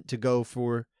reticent to go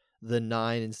for the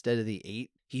 9 instead of the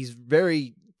 8. He's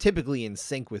very typically in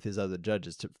sync with his other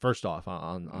judges, first off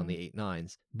on the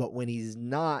 8-9s. But when he's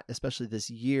not, especially this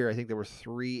year, I think there were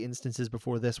 3 instances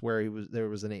before this where there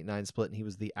was an 8-9 split and he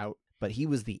was the out, but he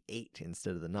was the 8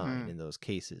 instead of the 9 in those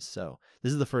cases. So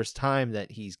this is the first time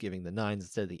that he's giving the 9s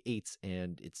instead of the 8s,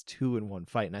 and it's 2-1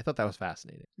 fight. And I thought that was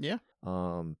fascinating. Yeah.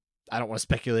 I don't want to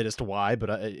speculate as to why, but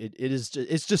it's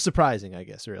just surprising, I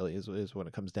guess, really, is what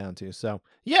it comes down to. So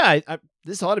yeah,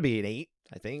 this ought to be an 8.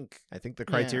 I think the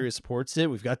criteria supports it.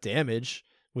 We've got damage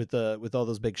with all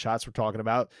those big shots we're talking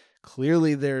about.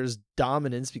 Clearly there's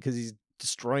dominance because he's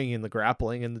destroying in the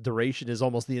grappling, and the duration is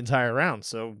almost the entire round.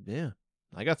 So yeah,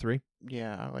 I got 3.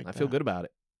 Yeah, I feel good about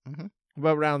it. Mm-hmm.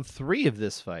 About round 3 of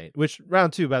this fight, which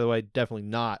round 2, by the way, definitely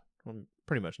not,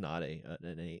 pretty much not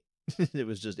an 8. It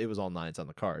was all 9s on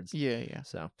the cards. Yeah.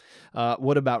 So,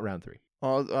 what about round 3?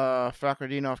 Well,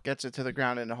 Fakradinov gets it to the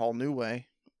ground in a whole new way.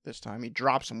 This time he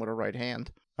drops him with a right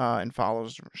hand and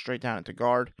follows straight down into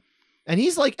guard. And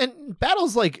he's like, and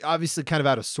Battle's like obviously kind of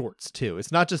out of sorts too.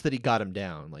 It's not just that he got him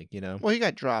down, like, Well, he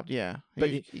got dropped, yeah. But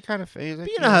he kind of phased. But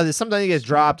you know how sometimes he gets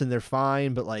dropped and they're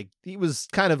fine, but like he was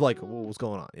kind of like, what was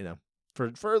going on,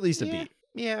 for at least a beat.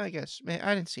 Yeah, I guess. Man,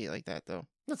 I didn't see it like that though.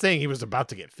 I'm not saying he was about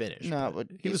to get finished. No, but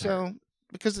he was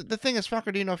because the thing is,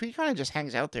 Fakradinov, he kind of just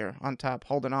hangs out there on top,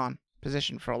 holding on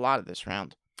position for a lot of this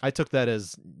round. I took that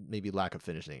as maybe lack of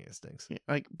finishing instincts.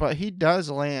 But he does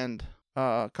land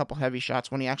a couple heavy shots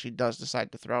when he actually does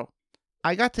decide to throw.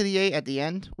 I got to the 8 at the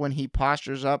end when he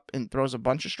postures up and throws a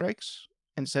bunch of strikes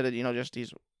instead of just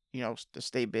these to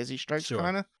stay busy strikes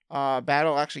kind of.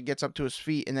 Battle actually gets up to his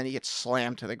feet and then he gets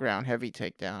slammed to the ground, heavy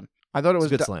takedown. I thought it was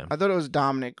good slam. I thought it was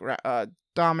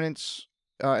dominance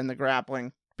in the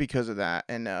grappling because of that,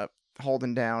 and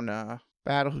holding down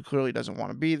Battle, who clearly doesn't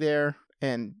want to be there,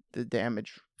 and the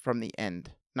damage from the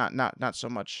end, not so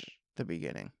much the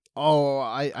beginning. Oh,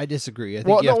 I disagree. I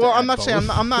think I'm not saying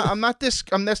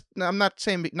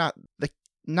the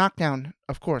knockdown.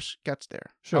 Of course, gets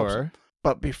there. Sure,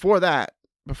 but before the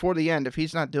end, if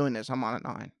he's not doing this, I'm on a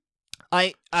 9.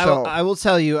 I will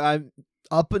tell you, I'm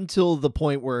up until the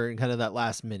point where kind of that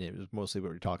last minute is mostly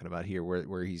what we're talking about here,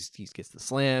 where he gets the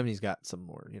slam, he's got some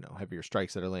more heavier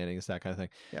strikes that are landing, it's that kind of thing.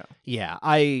 Yeah.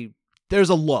 There's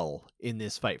a lull in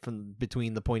this fight from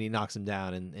between the point he knocks him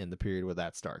down and the period where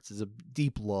that starts. It's a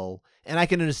deep lull, and I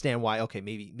can understand why. Okay,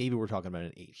 maybe we're talking about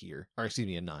an 8 here, or excuse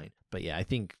me, a 9. But yeah, I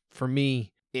think for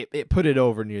me, it put it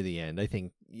over near the end. I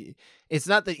think it's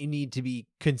not that you need to be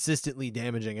consistently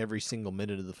damaging every single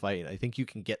minute of the fight. I think you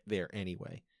can get there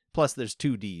anyway. Plus, there's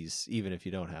 2 Ds, even if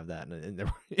you don't have that. And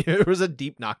there was a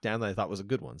deep knockdown that I thought was a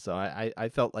good one. So I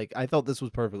felt this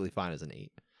was perfectly fine as an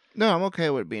 8. No, I'm okay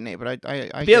with it being 8, but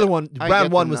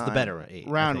round 1 was the better 8.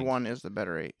 Round 1 is the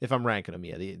better 8. If I'm ranking them,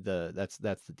 yeah, that's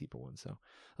the deeper one. So,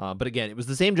 but again, it was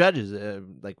the same judges.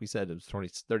 Like we said, it was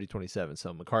 30-27.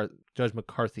 So Judge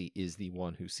McCarthy is the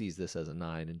one who sees this as a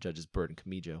 9, and Judges Bird and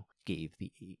Camijo gave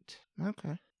the 8.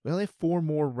 Okay. We only have 4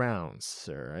 more rounds,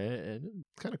 sir.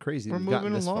 It's kind of crazy. We're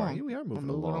moving along. Yeah, we are moving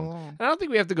along. I don't think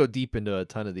we have to go deep into a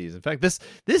ton of these. In fact,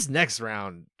 this next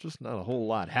round, just not a whole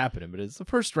lot happening, but it's the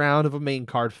first round of a main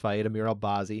card fight. Amir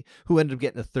Albazi, who ended up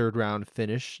getting a 3rd round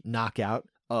finish, knockout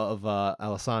of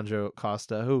Alessandro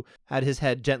Costa, who had his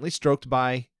head gently stroked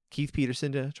by Keith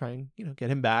Peterson to try and get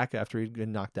him back after he'd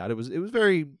been knocked out. It was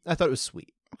very. I thought it was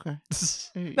sweet. Okay.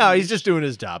 No, he's just doing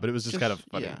his job, but it was just kind of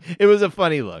funny. Yeah. It was a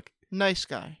funny look. Nice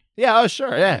guy. Yeah, oh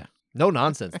sure, yeah. No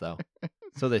nonsense though.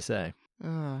 So they say.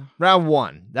 Round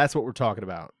 1. That's what we're talking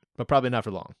about, but probably not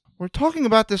for long. We're talking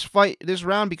about this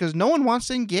round because no one wants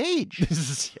to engage.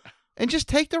 And just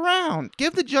take the round.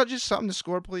 Give the judges something to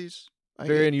score, please.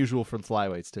 Very unusual for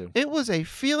flyweights too. It was a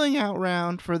feeling out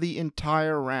round for the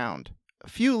entire round. A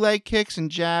few leg kicks and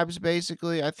jabs,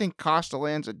 basically. I think Costa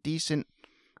lands a decent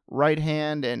right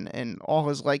hand, and all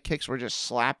his leg kicks were just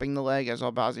slapping the leg as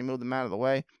Albazi moved them out of the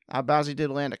way. Albazi did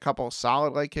land a couple of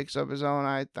solid leg kicks of his own.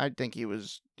 I think he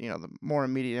was, the more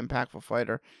immediate, impactful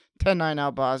fighter.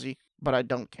 10-9 Albazi, but I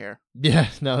don't care. Yeah,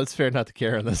 no, it's fair not to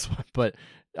care on this one. But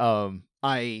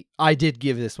I did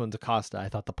give this one to Costa. I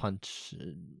thought the punch,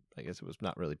 I guess it was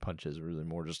not really punches, really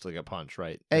more just like a punch,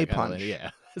 right? A That punch.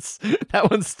 Yeah. That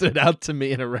one stood out to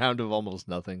me in a round of almost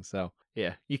nothing. So,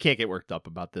 yeah, you can't get worked up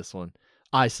about this one.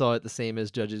 I saw it the same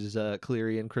as judges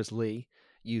Cleary and Chris Lee.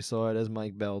 You saw it as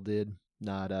Mike Bell did.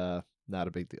 Not a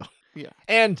big deal. Yeah.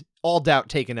 And all doubt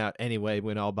taken out anyway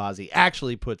when Albazi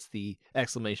actually puts the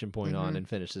exclamation point on and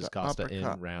finishes Costa in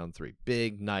round 3.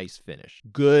 Big, nice finish.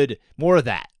 Good. More of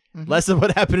that. Less of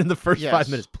what happened in the first 5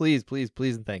 minutes. Please, please,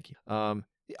 please, and thank you.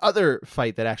 The other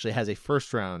fight that actually has a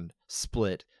first round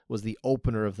split was the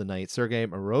opener of the night. Sergey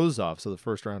Morozov, so the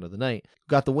first round of the night,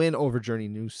 got the win over Journey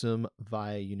Newsom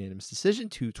via unanimous decision,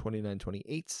 2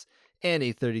 29-28 and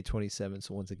a 30-27.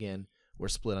 So once again, we're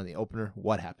split on the opener.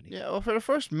 What happened here? Yeah, well, for the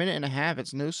first minute and a half,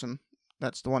 it's Newsom.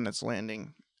 That's the one that's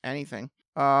landing anything.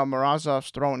 Morozov's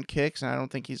throwing kicks, and I don't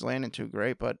think he's landing too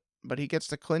great, but he gets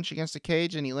the clinch against the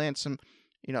cage, and he lands some,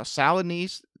 solid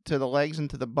knees to the legs and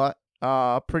to the butt.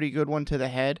 Pretty good one to the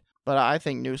head. But I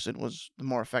think Newsom was the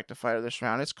more effective fighter this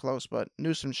round. It's close, but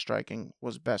Newsom's striking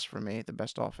was best for me. The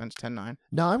best offense, 10-9.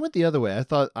 No, I went the other way.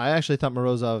 I actually thought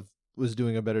Morozov was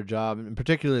doing a better job, and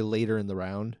particularly later in the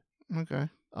round. Okay.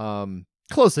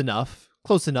 Close enough,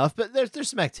 but there's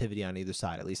some activity on either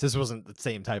side at least. This wasn't the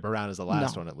same type of round as the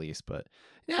last one at least, but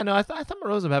yeah, no, I thought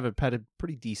Morozov had a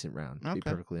pretty decent round to be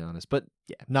perfectly honest. But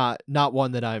yeah, not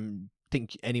one that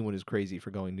think anyone is crazy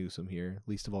for going Newsom here,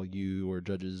 least of all you or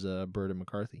judges Bird and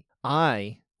McCarthy.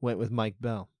 I went with Mike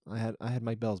Bell. I had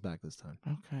Mike Bell's back this time.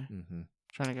 Okay.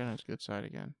 Trying to get on his good side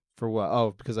again. For what?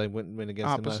 Oh, because I went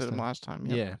against opposite him last time.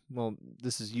 Yep. Yeah. Well,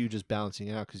 this is you just balancing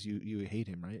out because you hate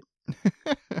him, right?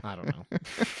 I don't know.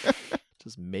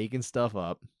 Just making stuff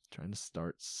up, trying to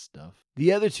start stuff.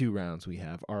 The other 2 rounds we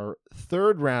have are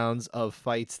third rounds of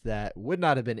fights that would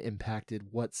not have been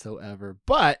impacted whatsoever,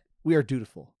 but we are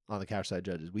dutiful on the couch side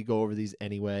judges. We go over these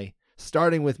anyway,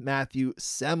 starting with Matthew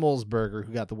Semmelsberger,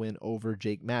 who got the win over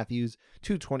Jake Matthews,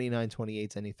 2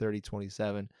 29-28 and a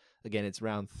 30-27. Again, it's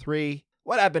round 3.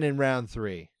 What happened in round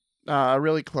 3? A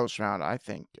really close round, I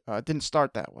think. It didn't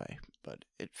start that way, but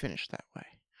it finished that way.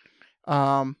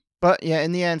 But yeah,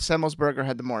 in the end, Semmelsberger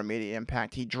had the more immediate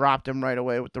impact. He dropped him right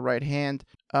away with the right hand.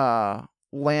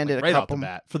 Landed right a couple off the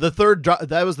bat. For the third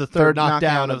that was the third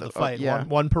knockdown of the fight. Yeah.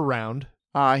 One per round.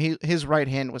 His right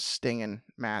hand was stinging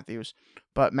Matthews,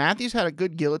 but Matthews had a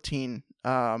good guillotine.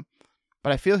 But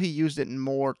I feel he used it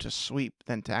more to sweep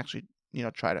than to actually,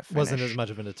 try to finish. Wasn't as much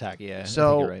of an attack, yeah. So,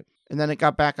 I think you're right. And then it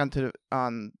got back on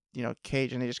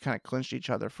cage, and they just kind of clinched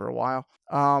each other for a while.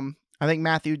 I think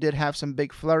Matthew did have some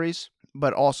big flurries,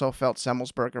 but also felt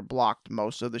Semmelsberger blocked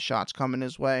most of the shots coming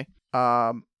his way.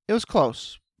 It was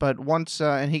close, but once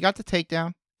and he got the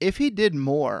takedown. If he did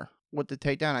more with the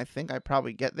takedown, I think I'd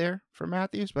probably get there for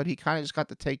Matthews, but he kind of just got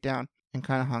the takedown and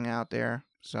kind of hung out there.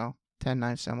 So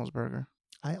 10-9 Semmelsberger.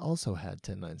 I also had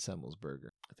 10-9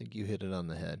 Semmelsberger. I think you hit it on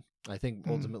the head. I think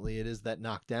ultimately it is that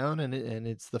knockdown, and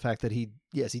it's the fact that he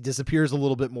disappears a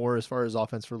little bit more as far as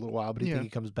offense for a little while, but I think he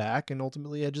comes back and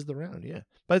ultimately edges the round. Yeah,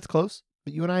 but it's close.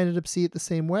 But you and I ended up seeing it the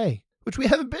same way, which we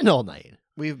haven't been all night.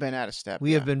 We've been out of step.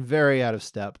 We have been very out of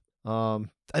step. I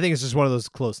think it's just one of those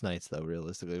close nights, though.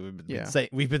 Realistically,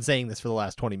 we've been saying this for the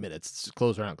last 20 minutes. It's just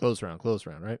close round,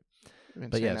 right? We've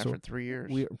been saying that for 3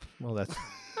 years. That's.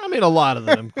 I mean, a lot of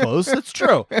them close. It's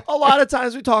true. A lot of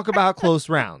times we talk about close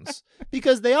rounds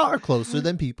because they are closer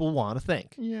than people want to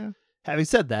think. Yeah. Having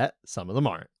said that, some of them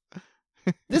aren't.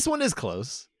 This one is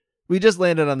close. We just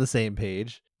landed on the same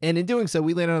page. And in doing so,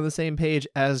 we landed on the same page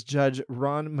as Judge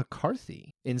Ron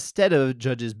McCarthy instead of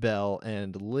Judges Bell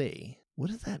and Lee. What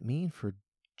does that mean for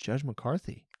Judge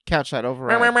McCarthy? Couch that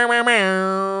override.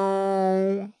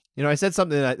 I said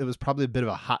something that was probably a bit of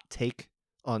a hot take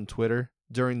on Twitter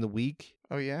during the week.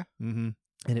 Oh, yeah? Mm-hmm.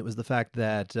 And it was the fact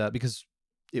that, because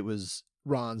it was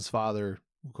Ron's father,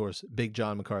 of course, Big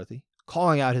John McCarthy,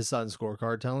 calling out his son's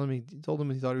scorecard, told him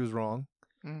he thought he was wrong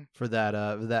for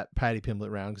that Patty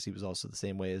Pimblett round, because he was also the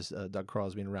same way as Doug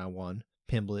Crosby in round 1,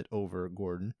 Pimblett over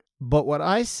Gordon. But what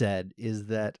I said is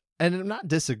that, and I'm not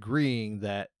disagreeing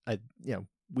that,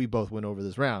 we both went over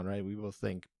this round, right? We both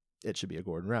think it should be a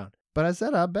Gordon round. But I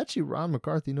said, I bet you Ron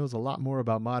McCarthy knows a lot more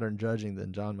about modern judging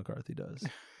than John McCarthy does,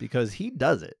 because he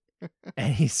does it.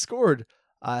 And he scored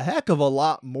a heck of a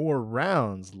lot more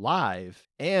rounds live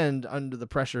and under the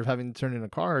pressure of having to turn in a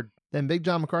card than Big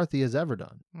John McCarthy has ever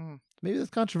done. Maybe that's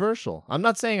controversial. I'm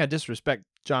not saying I disrespect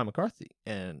John McCarthy.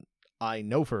 And I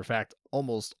know for a fact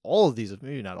almost all of these,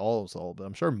 maybe not all, but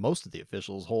I'm sure most of the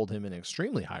officials hold him in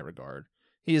extremely high regard.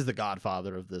 He is the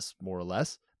godfather of this, more or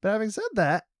less. But having said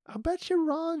that, I bet you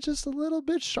Ron's just a little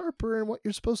bit sharper in what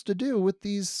you're supposed to do with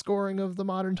these scoring of the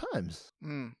modern times.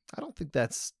 I don't think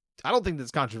that's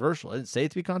controversial. I didn't say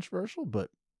it to be controversial, but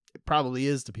it probably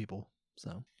is to people.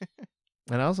 So,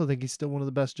 and I also think he's still one of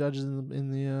the best judges in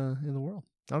the world.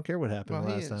 I don't care what happened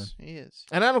last time. He is.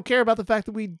 And I don't care about the fact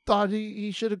that we thought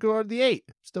he should have guarded the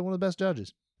 8. Still one of the best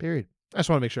judges. Period. I just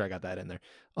want to make sure I got that in there.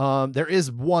 There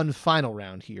is one final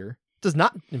round here. Does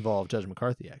not involve Judge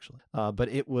McCarthy, actually. But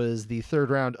it was the third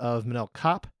round of Manel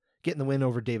Kopp getting the win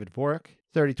over David Dvorak.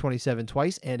 30-27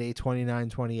 twice and a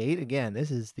 29-28. Again,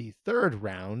 this is the third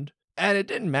round. And it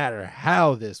didn't matter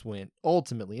how this went,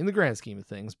 ultimately, in the grand scheme of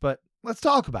things. But let's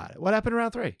talk about it. What happened in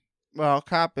round 3? Well,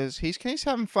 Kopp he's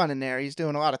having fun in there. He's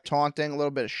doing a lot of taunting, a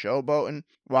little bit of showboating,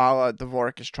 while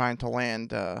Dvorak is trying to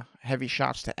land heavy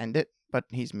shots to end it, but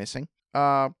he's missing.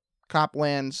 Kopp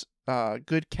lands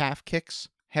good calf kicks,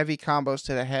 heavy combos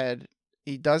to the head.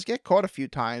 He does get caught a few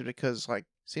times because,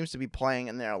 seems to be playing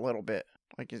in there a little bit.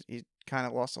 He kind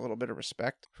of lost a little bit of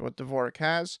respect for what Dvorak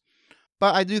has.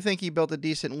 But I do think he built a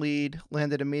decent lead,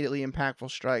 landed immediately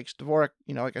impactful strikes. Dvorak,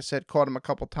 like I said, caught him a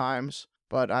couple times,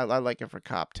 but I like it for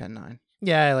Kopp 10-9.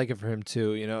 Yeah, I like it for him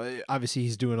too. Obviously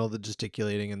he's doing all the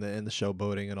gesticulating and the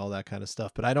showboating and all that kind of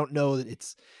stuff. But I don't know that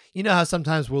it's, how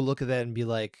sometimes we'll look at that and be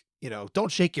like,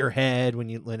 don't shake your head when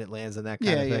it lands and that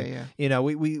kind of thing. Yeah.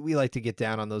 We like to get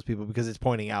down on those people because it's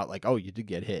pointing out oh, you did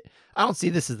get hit. I don't see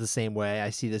this as the same way.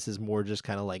 I see this as more just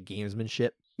kind of like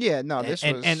gamesmanship. Yeah, no, this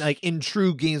was... And in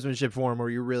true gamesmanship form where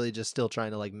you're really just still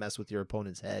trying to mess with your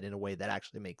opponent's head in a way that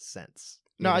actually makes sense.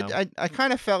 No, I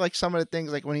kind of felt like some of the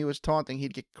things, when he was taunting,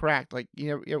 he'd get cracked. When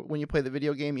you play the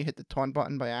video game, you hit the taunt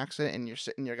button by accident, and you're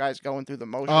sitting, your guy's going through the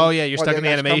motion. Oh, yeah, you're stuck in the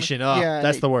animation.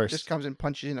 That's the worst. Just comes and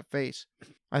punches you in the face.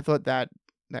 I thought that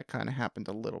kind of happened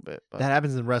a little bit. But... That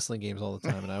happens in wrestling games all the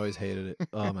time, and I always hated it.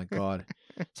 Oh, my God.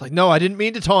 It's no, I didn't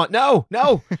mean to taunt. No.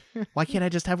 Why can't I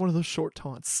just have one of those short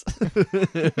taunts?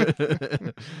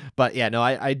 But, yeah, no,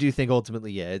 I do think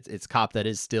ultimately, it's Kopp that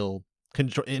is still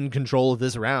in control of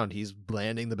this round. He's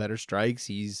landing the better strikes.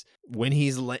 When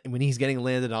he's getting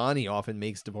landed on, he often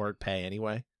makes Dvorak pay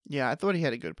anyway. Yeah, I thought he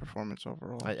had a good performance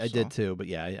overall. I did too, but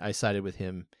yeah, I sided with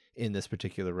him in this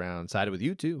particular round. Sided with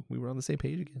you too. We were on the same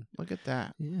page again. Look at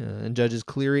that. Yeah, and judges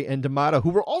Cleary and D'Amato, who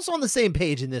were also on the same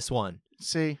page in this one.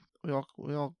 See, we're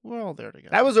all there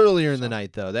together. That was earlier in the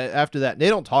night though. After that, they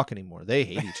don't talk anymore. They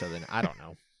hate each other. I don't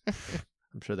know.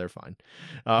 I'm sure they're fine.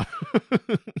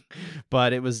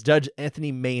 But it was Judge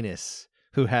Anthony Maness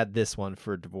who had this one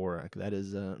for Dvorak. That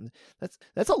is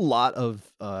that's a lot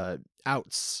of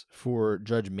outs for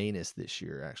Judge Maness this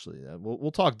year. Actually,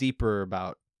 we'll talk deeper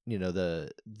about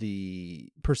the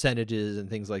percentages and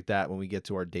things like that when we get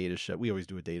to our data show. We always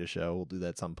do a data show. We'll do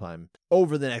that sometime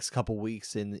over the next couple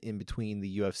weeks in between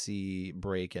the UFC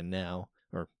break and now,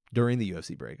 or during the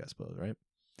UFC break, I suppose, right?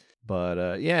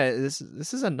 But this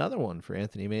is another one for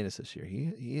Anthony Maness this year.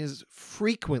 He is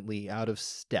frequently out of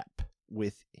step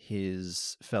with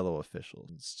his fellow officials.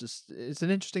 It's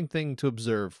an interesting thing to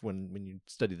observe when you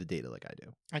study the data like I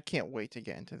do. I can't wait to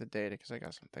get into the data because I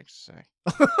got some things to say.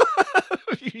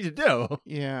 You do?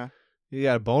 Yeah. You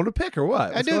got a bone to pick or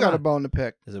what? I do got a bone to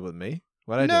pick. Is it with me?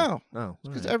 What'd I do? No. Oh,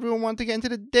 because everyone wanted to get into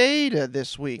the data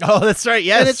this week. Oh, that's right.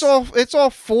 Yes. And it's all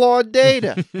flawed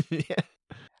data. Yeah.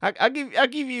 I'll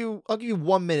give you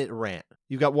 1 minute rant.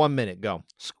 You've got 1 minute. Go.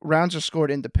 Rounds are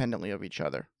scored independently of each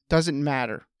other. Doesn't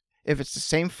matter if it's the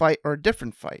same fight or a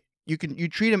different fight. You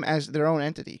treat them as their own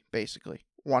entity, basically.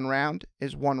 One round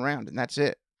is one round, and that's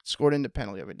it. Scored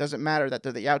independently of it. Doesn't matter that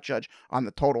they're the out judge on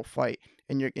the total fight,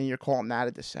 and you're calling that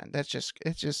a dissent.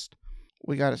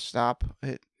 We got to stop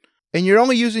it. And you're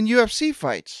only using UFC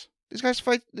fights. These guys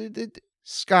fight.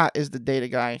 Scott is the data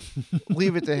guy.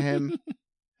 Leave it to him.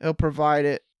 He'll provide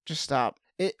it. Just stop.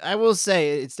 I will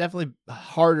say it's definitely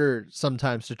harder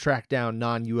sometimes to track down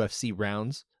non-UFC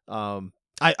rounds.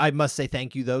 I must say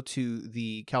thank you, though, to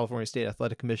the California State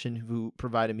Athletic Commission who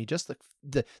provided me just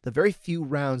the very few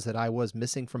rounds that I was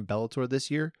missing from Bellator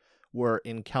this year were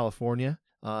in California.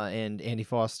 And Andy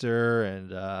Foster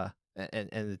and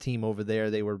the team over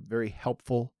there, they were very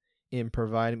helpful in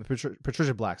providing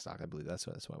Patricia Blackstock, I believe that's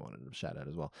who I wanted to shout out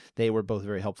as well. They were both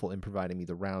very helpful in providing me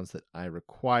the rounds that I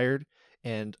required,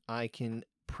 and I can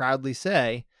proudly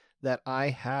say that I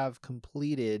have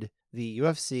completed the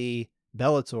UFC,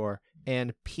 Bellator,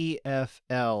 and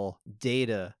PFL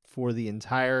data for the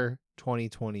entire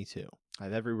 2022. I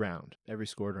have every round, every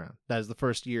scored round. That is the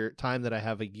first time that I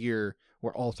have a year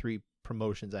where all three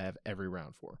promotions I have every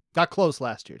round for. Got close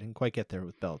last year. Didn't quite get there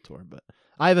with Bellator, but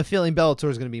I have a feeling Bellator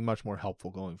is going to be much more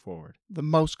helpful going forward. The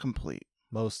most complete.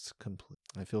 Most complete.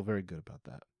 I feel very good about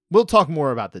that. We'll talk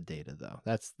more about the data, though.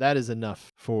 That is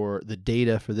enough for the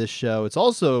data for this show. It's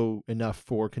also enough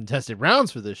for contested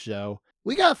rounds for this show.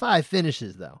 We got 5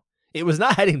 finishes, though. It was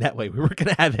not heading that way. We weren't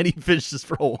going to have any finishes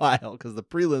for a while because the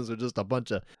prelims were just a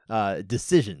bunch of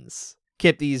decisions.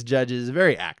 Kept these judges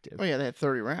very active. Oh, yeah, they had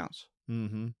 30 rounds.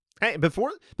 Mm-hmm. Hey,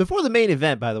 before the main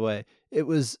event, by the way, it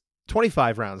was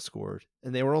 25 rounds scored,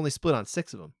 and they were only split on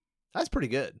 6 of them. That's pretty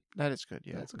good. That is good,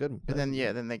 yeah. That's a good one. And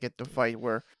then they get the fight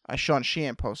where Sean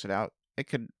Sheehan posted out. It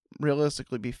could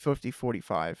realistically be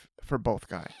 50-45 for both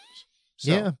guys.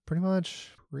 So. Yeah, pretty much.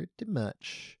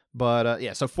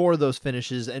 But, so 4 of those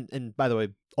finishes, and by the way,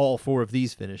 all 4 of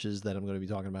these finishes that I'm going to be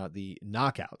talking about, the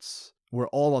knockouts, were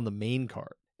all on the main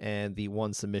card, and the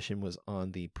 1 submission was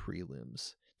on the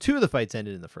prelims. 2 of the fights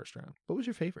ended in the first round. What was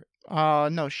your favorite?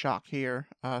 No shock here.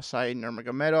 Said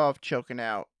Nurmagomedov choking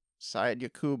out Said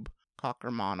Yakub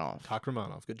Kakhramonov.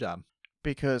 Kakhramonov, good job.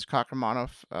 Because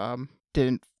Kakhramonov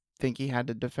didn't think he had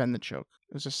to defend the choke.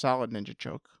 It was a solid ninja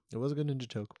choke. It was a good ninja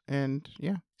choke. And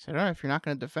yeah, he said, all right, if you're not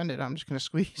going to defend it, I'm just going to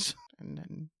squeeze and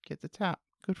then get the tap.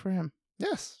 Good for him.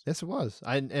 Yes, it was.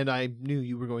 I knew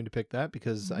you were going to pick that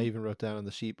because I even wrote down on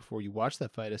the sheet before you watched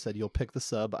that fight, I said, you'll pick the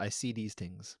sub. I see these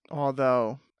things.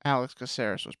 Although Alex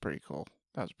Caceres was pretty cool.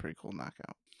 That was a pretty cool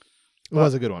knockout. It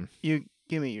was a good one. You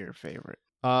give me your favorite.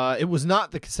 It was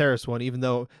not the Caceres one, even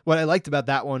though what I liked about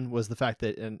that one was the fact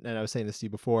that, and I was saying this to you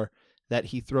before, that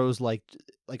he throws like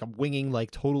a winging, like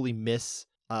totally miss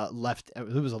left. It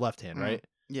was a left hand, right?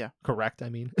 Yeah. Correct. I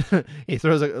mean, he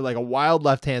throws a wild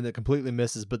left hand that completely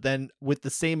misses, but then with the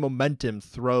same momentum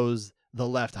throws the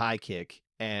left high kick,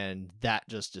 and that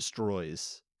just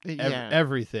destroys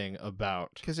everything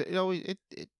about. Because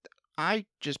I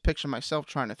just picture myself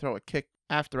trying to throw a kick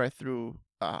after I threw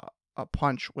a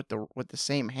punch with the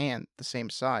same hand, the same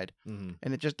side,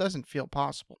 and it just doesn't feel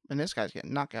possible. And this guy's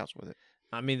getting knockouts with it.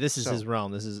 I mean, this is his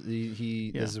realm. This is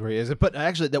This is where he is. But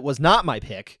actually, that was not my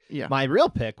pick. Yeah. My real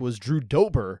pick was Drew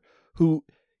Dober, who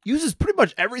uses pretty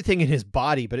much everything in his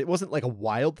body, but it wasn't like a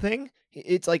wild thing.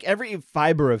 It's like every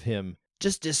fiber of him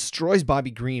just destroys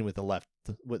Bobby Green with the left.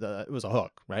 It was a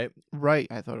hook, right? Right.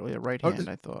 I thought it was a right hand.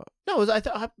 I thought. No,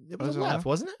 it was a left,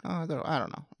 wasn't it? I don't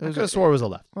know. I could have swore it was a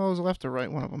left. Well, it was a left or right,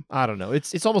 one of them. I don't know.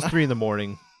 It's almost 3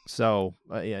 a.m. So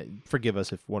yeah, forgive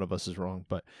us if one of us is wrong,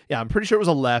 but yeah, I'm pretty sure it was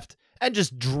a left, and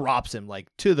just drops him like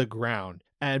to the ground.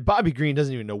 And Bobby Green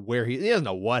doesn't even know where he doesn't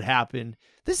know what happened.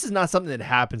 This is not something that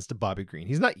happens to Bobby Green.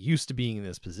 He's not used to being in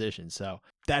this position, so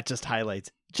that just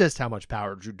highlights just how much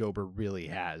power Drew Dober really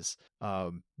has.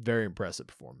 Very impressive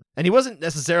performance, and he wasn't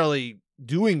necessarily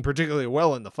doing particularly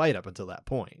well in the fight up until that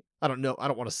point. I don't know. I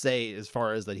don't want to say as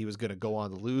far as that he was going to go on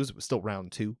to lose. It was still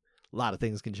round 2. A lot of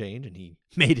things can change, and he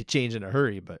made it change in a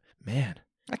hurry, but man.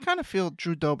 I kind of feel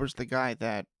Drew Dober's the guy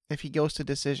that if he goes to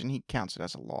decision, he counts it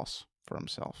as a loss for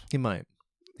himself. He might.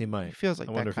 He feels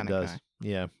like that kind of guy.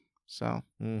 Yeah. So,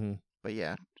 but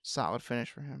yeah, solid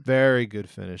finish for him. Very good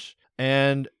finish.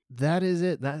 And that is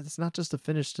it. That's not just a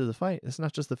finish to the fight. It's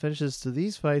not just the finishes to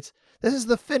these fights. This is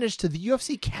the finish to the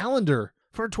UFC calendar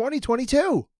for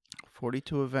 2022.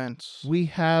 42 events. We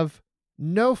have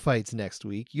no fights next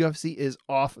week. UFC is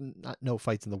off. Not no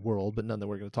fights in the world, but none that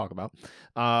we're going to talk about.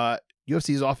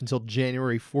 UFC is off until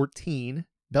January 14.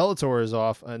 Bellator is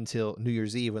off until New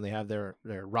Year's Eve when they have their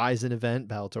Ryzen event,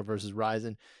 Bellator versus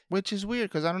Ryzen. Which is weird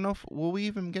because I don't know will we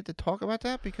even get to talk about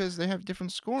that because they have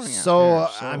different scoring so,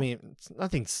 out there. I mean,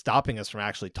 nothing's stopping us from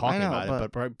actually talking about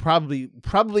it, but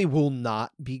probably will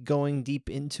not be going deep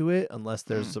into it unless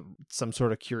there's some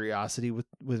sort of curiosity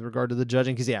with regard to the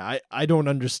judging. Because, yeah, I don't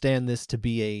understand this to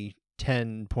be a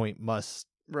 10-point must.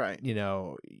 Right.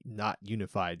 Not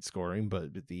unified scoring,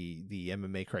 but the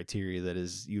MMA criteria that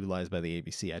is utilized by the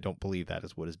ABC. I don't believe that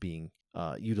is what is being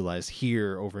utilized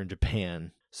here over in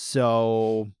Japan.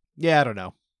 So, yeah, I don't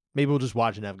know. Maybe we'll just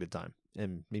watch and have a good time.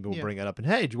 And maybe we'll bring it up and,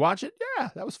 hey, did you watch it?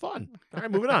 Yeah, that was fun. All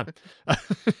right, moving on.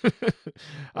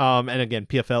 And again,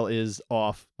 PFL is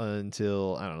off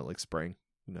until, I don't know, like spring.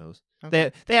 Who knows?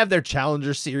 Okay. They have their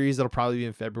Challenger series that'll probably be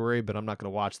in February, but I'm not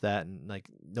going to watch that. And like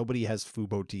nobody has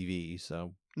Fubo TV,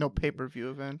 so no pay-per-view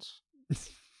events.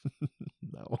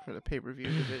 No, for the pay-per-view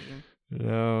division.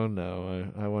 No.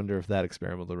 I wonder if that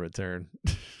experiment will return.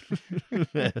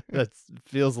 That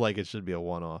feels like it should be a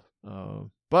one-off.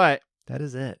 But that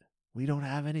is it. We don't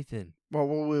have anything. Well,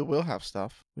 we will have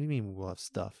stuff. What do you mean we'll have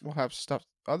stuff? We'll have stuff.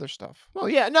 Other stuff. Well,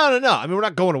 yeah, no. I mean, we're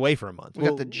not going away for a month. We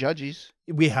got the judges.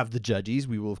 We have the judges.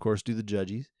 We will, of course, do the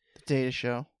judges. The data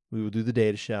show. We will do the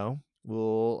data show.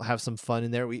 We'll have some fun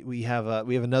in there. We have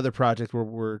another project where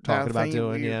we're talking about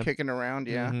doing. Yeah, kicking around.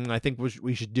 Yeah, I think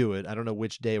we should do it. I don't know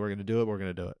which day we're going to do it. But we're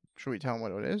going to do it. Should we tell them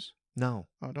what it is? No.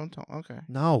 Oh, don't tell. Okay.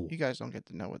 No. You guys don't get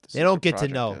to know what They don't get to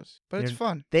know. is. But it's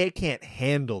fun. They can't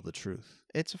handle the truth.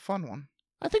 It's a fun one.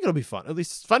 I think it'll be fun. At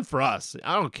least it's fun for us.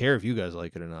 I don't care if you guys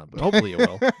like it or not, but hopefully it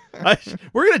will.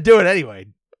 We're going to do it anyway.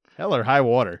 Hell or high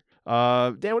water.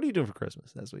 Dan, what are you doing for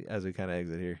Christmas as we kind of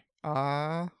exit here?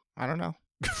 I don't know.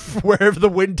 Wherever the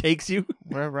wind takes you.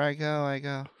 Wherever I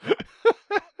go.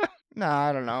 No,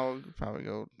 I don't know. We'll probably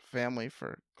go family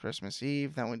for Christmas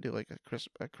Eve. Then we do like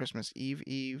a Christmas Eve.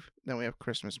 Then we have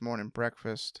Christmas morning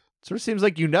breakfast. Sort of seems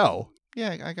like you know.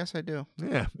 Yeah, I guess I do.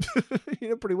 Yeah. You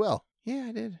know pretty well. Yeah,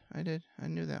 I did. I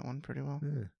knew that one pretty well.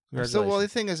 Yeah. So, well, the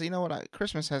thing is, you know what?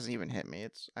 Christmas hasn't even hit me.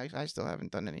 I still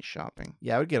haven't done any shopping.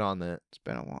 Yeah, I would get on that. It's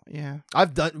been a while. Yeah.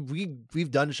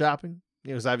 We've done shopping.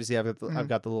 Because obviously I've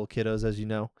got the little kiddos, as you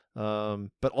know.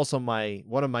 But also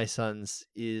one of my sons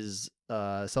is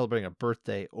celebrating a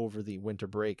birthday over the winter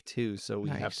break too, so we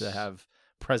have to have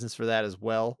presents for that as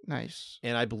well. Nice.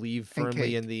 And I believe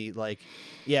firmly in the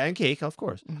and cake, of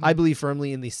course. Mm-hmm. I believe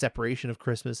firmly in the separation of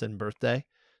Christmas and birthday,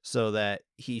 so that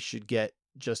he should get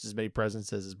just as many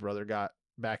presents as his brother got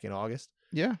back in August.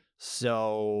 Yeah.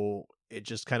 So it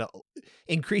just kind of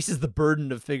increases the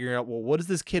burden of figuring out, well, what does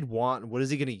this kid want? And what is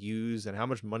he going to use? And how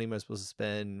much money am I supposed to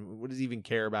spend? What does he even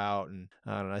care about? And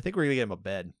I don't know. I think we're going to get him a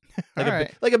bed,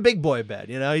 like a big boy bed.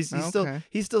 You know, he's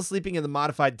still sleeping in the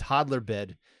modified toddler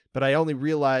bed. But I only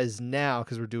realized now,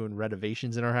 because we're doing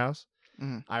renovations in our house,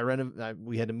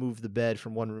 we had to move the bed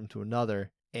from one room to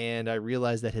another. And I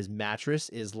realized that his mattress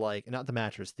is not the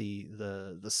mattress,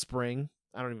 the spring.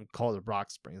 I don't even call it a rock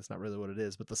spring. That's not really what it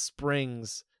is. But the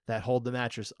springs that hold the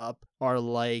mattress up are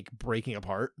like breaking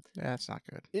apart. Yeah, that's not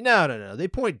good. No. They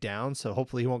point down, so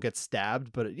hopefully he won't get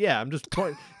stabbed. But yeah, I'm just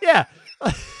pointing. Yeah,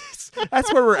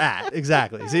 that's where we're at.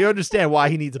 Exactly. So you understand why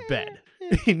he needs a bed.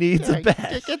 He needs a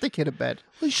bed. Get the kid a bed.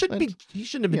 Well, he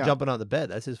shouldn't have been jumping on the bed.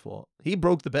 That's his fault. He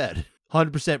broke the bed.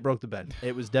 100% broke the bed.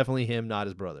 It was definitely him, not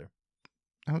his brother.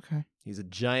 Okay. He's a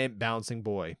giant bouncing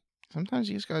boy. Sometimes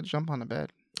you just gotta jump on the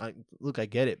bed. I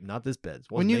get it. Not this bed.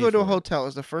 When you go to a hotel,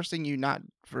 is the first thing you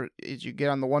get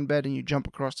on the one bed and you jump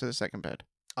across to the second bed?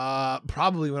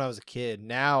 Probably when I was a kid.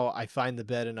 Now I find the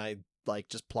bed and I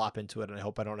just plop into it and I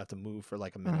hope I don't have to move for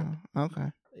like a minute.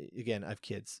 Okay. Again, I have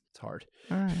kids. It's hard.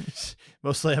 All right.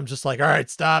 Mostly I'm just like, all right,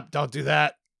 stop. Don't do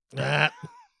that.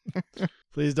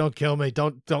 Please don't kill me.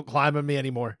 Don't climb on me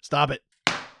anymore. Stop it.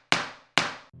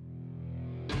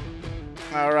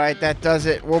 All right, that does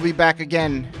it. We'll be back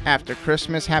again after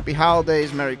Christmas. Happy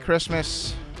holidays. Merry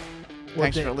Christmas.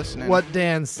 Thanks for listening. What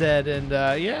Dan said, and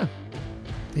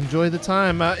enjoy the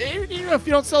time. If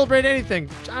you don't celebrate anything,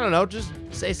 I don't know, just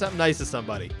say something nice to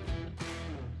somebody.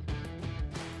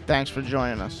 Thanks for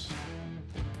joining us.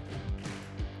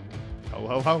 Ho,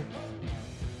 ho, ho.